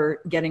ones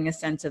ever getting a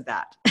sense of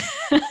that.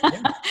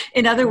 Yeah.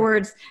 In other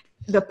words,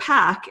 the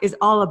pack is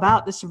all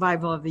about the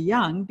survival of the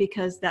young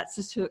because that's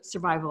the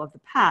survival of the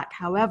pack.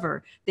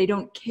 However, they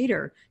don't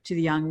cater to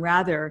the young.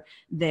 Rather,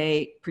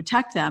 they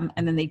protect them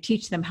and then they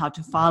teach them how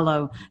to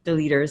follow the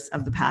leaders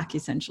of the pack,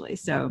 essentially.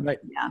 So, right.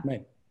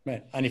 Yeah.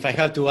 And if I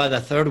have to add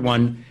a third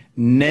one,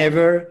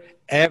 never,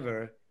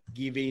 ever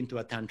give in to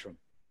a tantrum.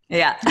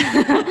 Yeah.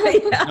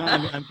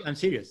 No, I'm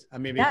serious. I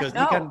mean, because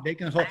they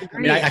can hold. I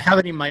mean, I have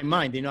it in my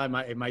mind. You know,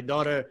 my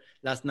daughter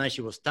last night,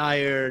 she was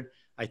tired.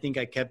 I think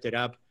I kept it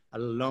up a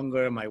little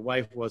longer. My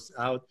wife was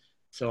out.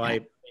 So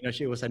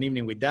she was an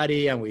evening with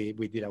daddy and we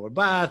did our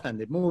bath and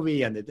the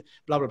movie and the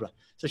blah, blah, blah.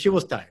 So she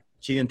was tired.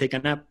 She didn't take a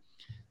nap.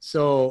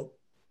 So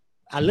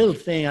a little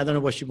thing, I don't know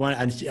what she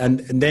wanted. And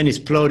then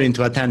exploded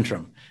into a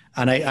tantrum.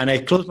 And I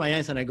close my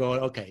eyes and I go,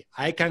 okay,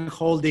 I can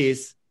hold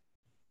this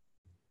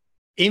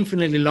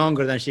infinitely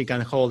longer than she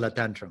can hold a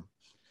tantrum.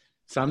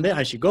 So I'm there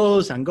and she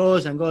goes and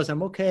goes and goes.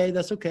 I'm okay.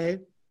 That's okay.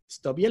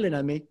 Stop yelling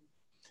at me.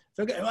 It's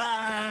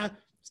okay.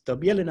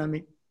 Stop yelling at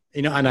me.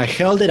 You know, and I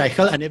held it,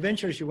 and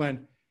eventually she went,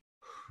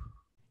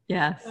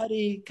 yes,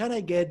 Daddy, can I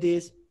get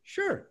this?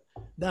 Sure,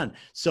 done.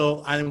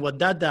 So, and what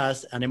that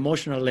does, an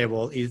emotional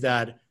level, is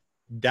that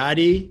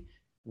Daddy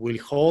will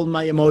hold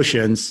my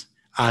emotions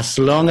as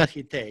long as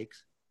he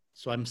takes,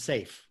 so I'm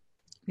safe.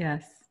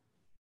 Yes.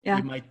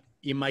 Yeah.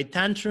 In my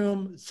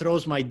tantrum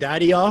throws my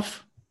daddy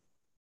off,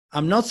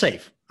 I'm not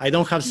safe. I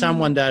don't have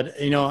someone that,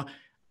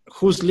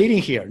 who's leading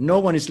here? No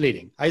one is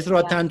leading. I throw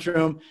a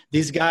tantrum.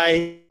 This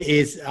guy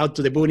is out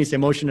to the boonies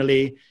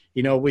emotionally.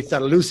 We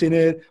start losing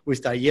it. We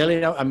start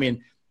yelling out. I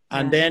mean,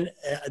 and then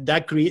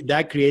that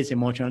creates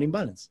emotional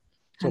imbalance.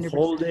 So 100%.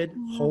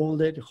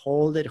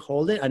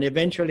 hold it. And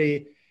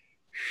eventually,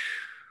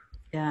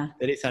 there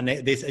is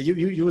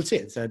you will see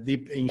it. It's a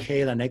deep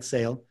inhale and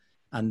exhale.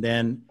 And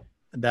then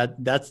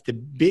that's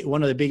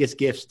one of the biggest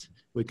gifts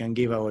we can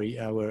give our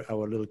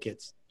little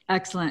kids.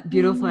 Excellent.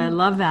 Beautiful. I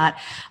love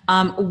that.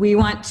 We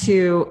want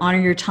to honor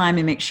your time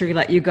and make sure we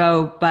let you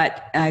go.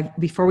 But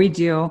before we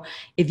do,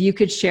 if you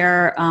could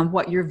share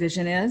what your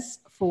vision is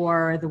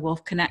for the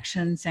Wolf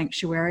Connection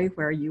Sanctuary,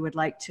 where you would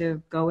like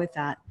to go with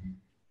that.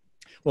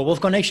 Well,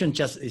 Wolf Connection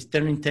just is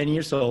turning 10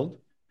 years old.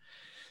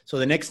 So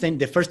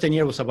the first 10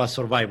 years was about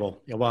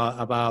survival,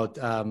 about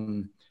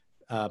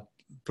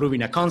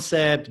proving a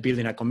concept,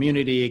 building a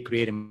community,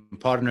 creating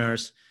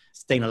partners,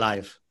 staying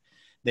alive.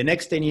 The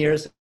next 10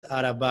 years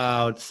are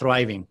about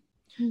thriving.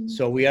 Mm-hmm.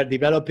 So we are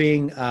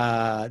developing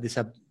this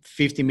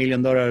 $50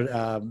 million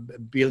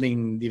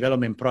building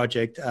development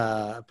project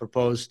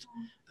proposed.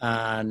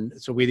 And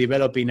so we're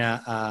developing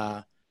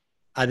a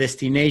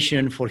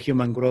destination for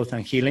human growth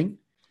and healing.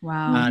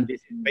 Wow. And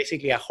this is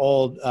basically a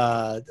whole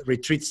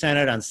retreat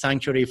center and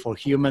sanctuary for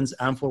humans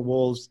and for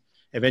wolves.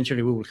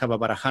 Eventually we will have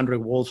about 100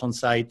 wolves on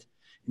site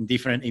in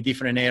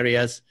different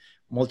areas,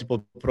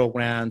 multiple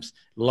programs,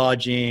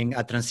 lodging,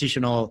 a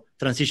transitional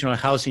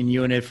housing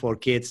unit for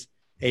kids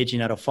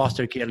aging out of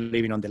foster care,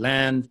 living on the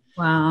land.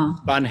 Wow.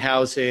 Fun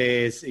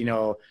houses,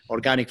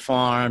 organic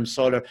farms,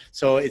 solar.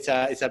 So it's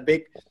a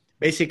big,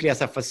 basically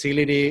as a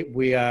facility,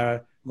 we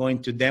are going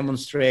to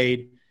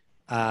demonstrate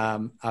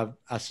a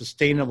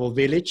sustainable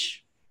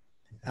village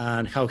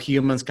and how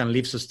humans can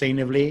live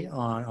sustainably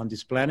on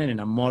this planet in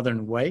a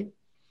modern way.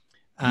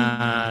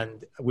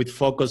 And with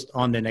focus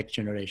on the next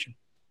generation.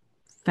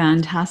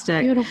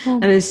 Fantastic. Beautiful.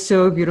 That is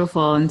so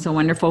beautiful and so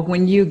wonderful.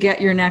 When you get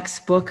your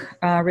next book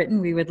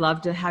written, we would love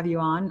to have you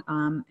on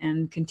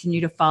and continue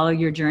to follow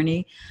your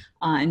journey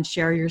and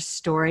share your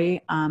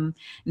story.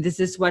 This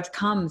is what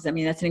comes. I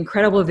mean, that's an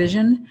incredible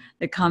vision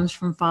that comes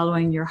from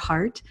following your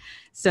heart.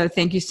 So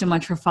thank you so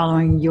much for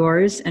following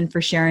yours and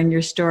for sharing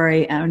your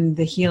story and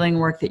the healing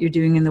work that you're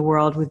doing in the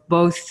world with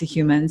both the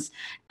humans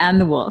and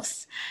the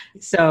wolves.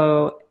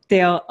 So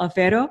Teo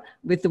Alfero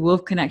with the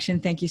Wolf Connection.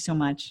 Thank you so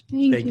much.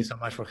 Thank you so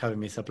much for having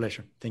me. It's a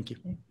pleasure. Thank you.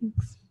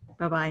 Thanks.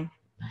 Bye-bye.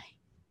 Bye.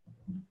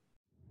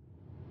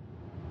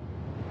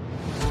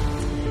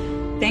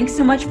 Thanks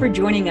so much for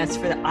joining us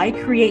for the I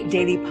Create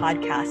Daily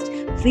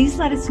podcast. Please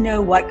let us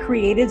know what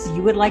creatives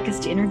you would like us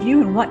to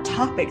interview and what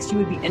topics you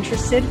would be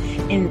interested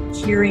in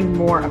hearing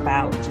more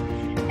about.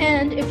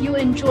 And if you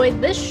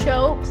enjoyed this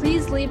show,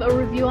 please leave a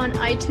review on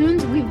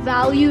iTunes. We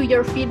value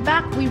your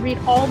feedback. We read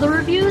all the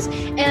reviews,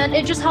 and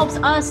it just helps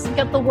us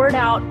get the word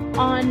out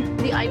on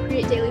the I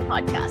Create Daily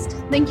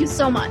podcast. Thank you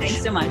so much.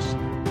 Thanks so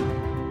much.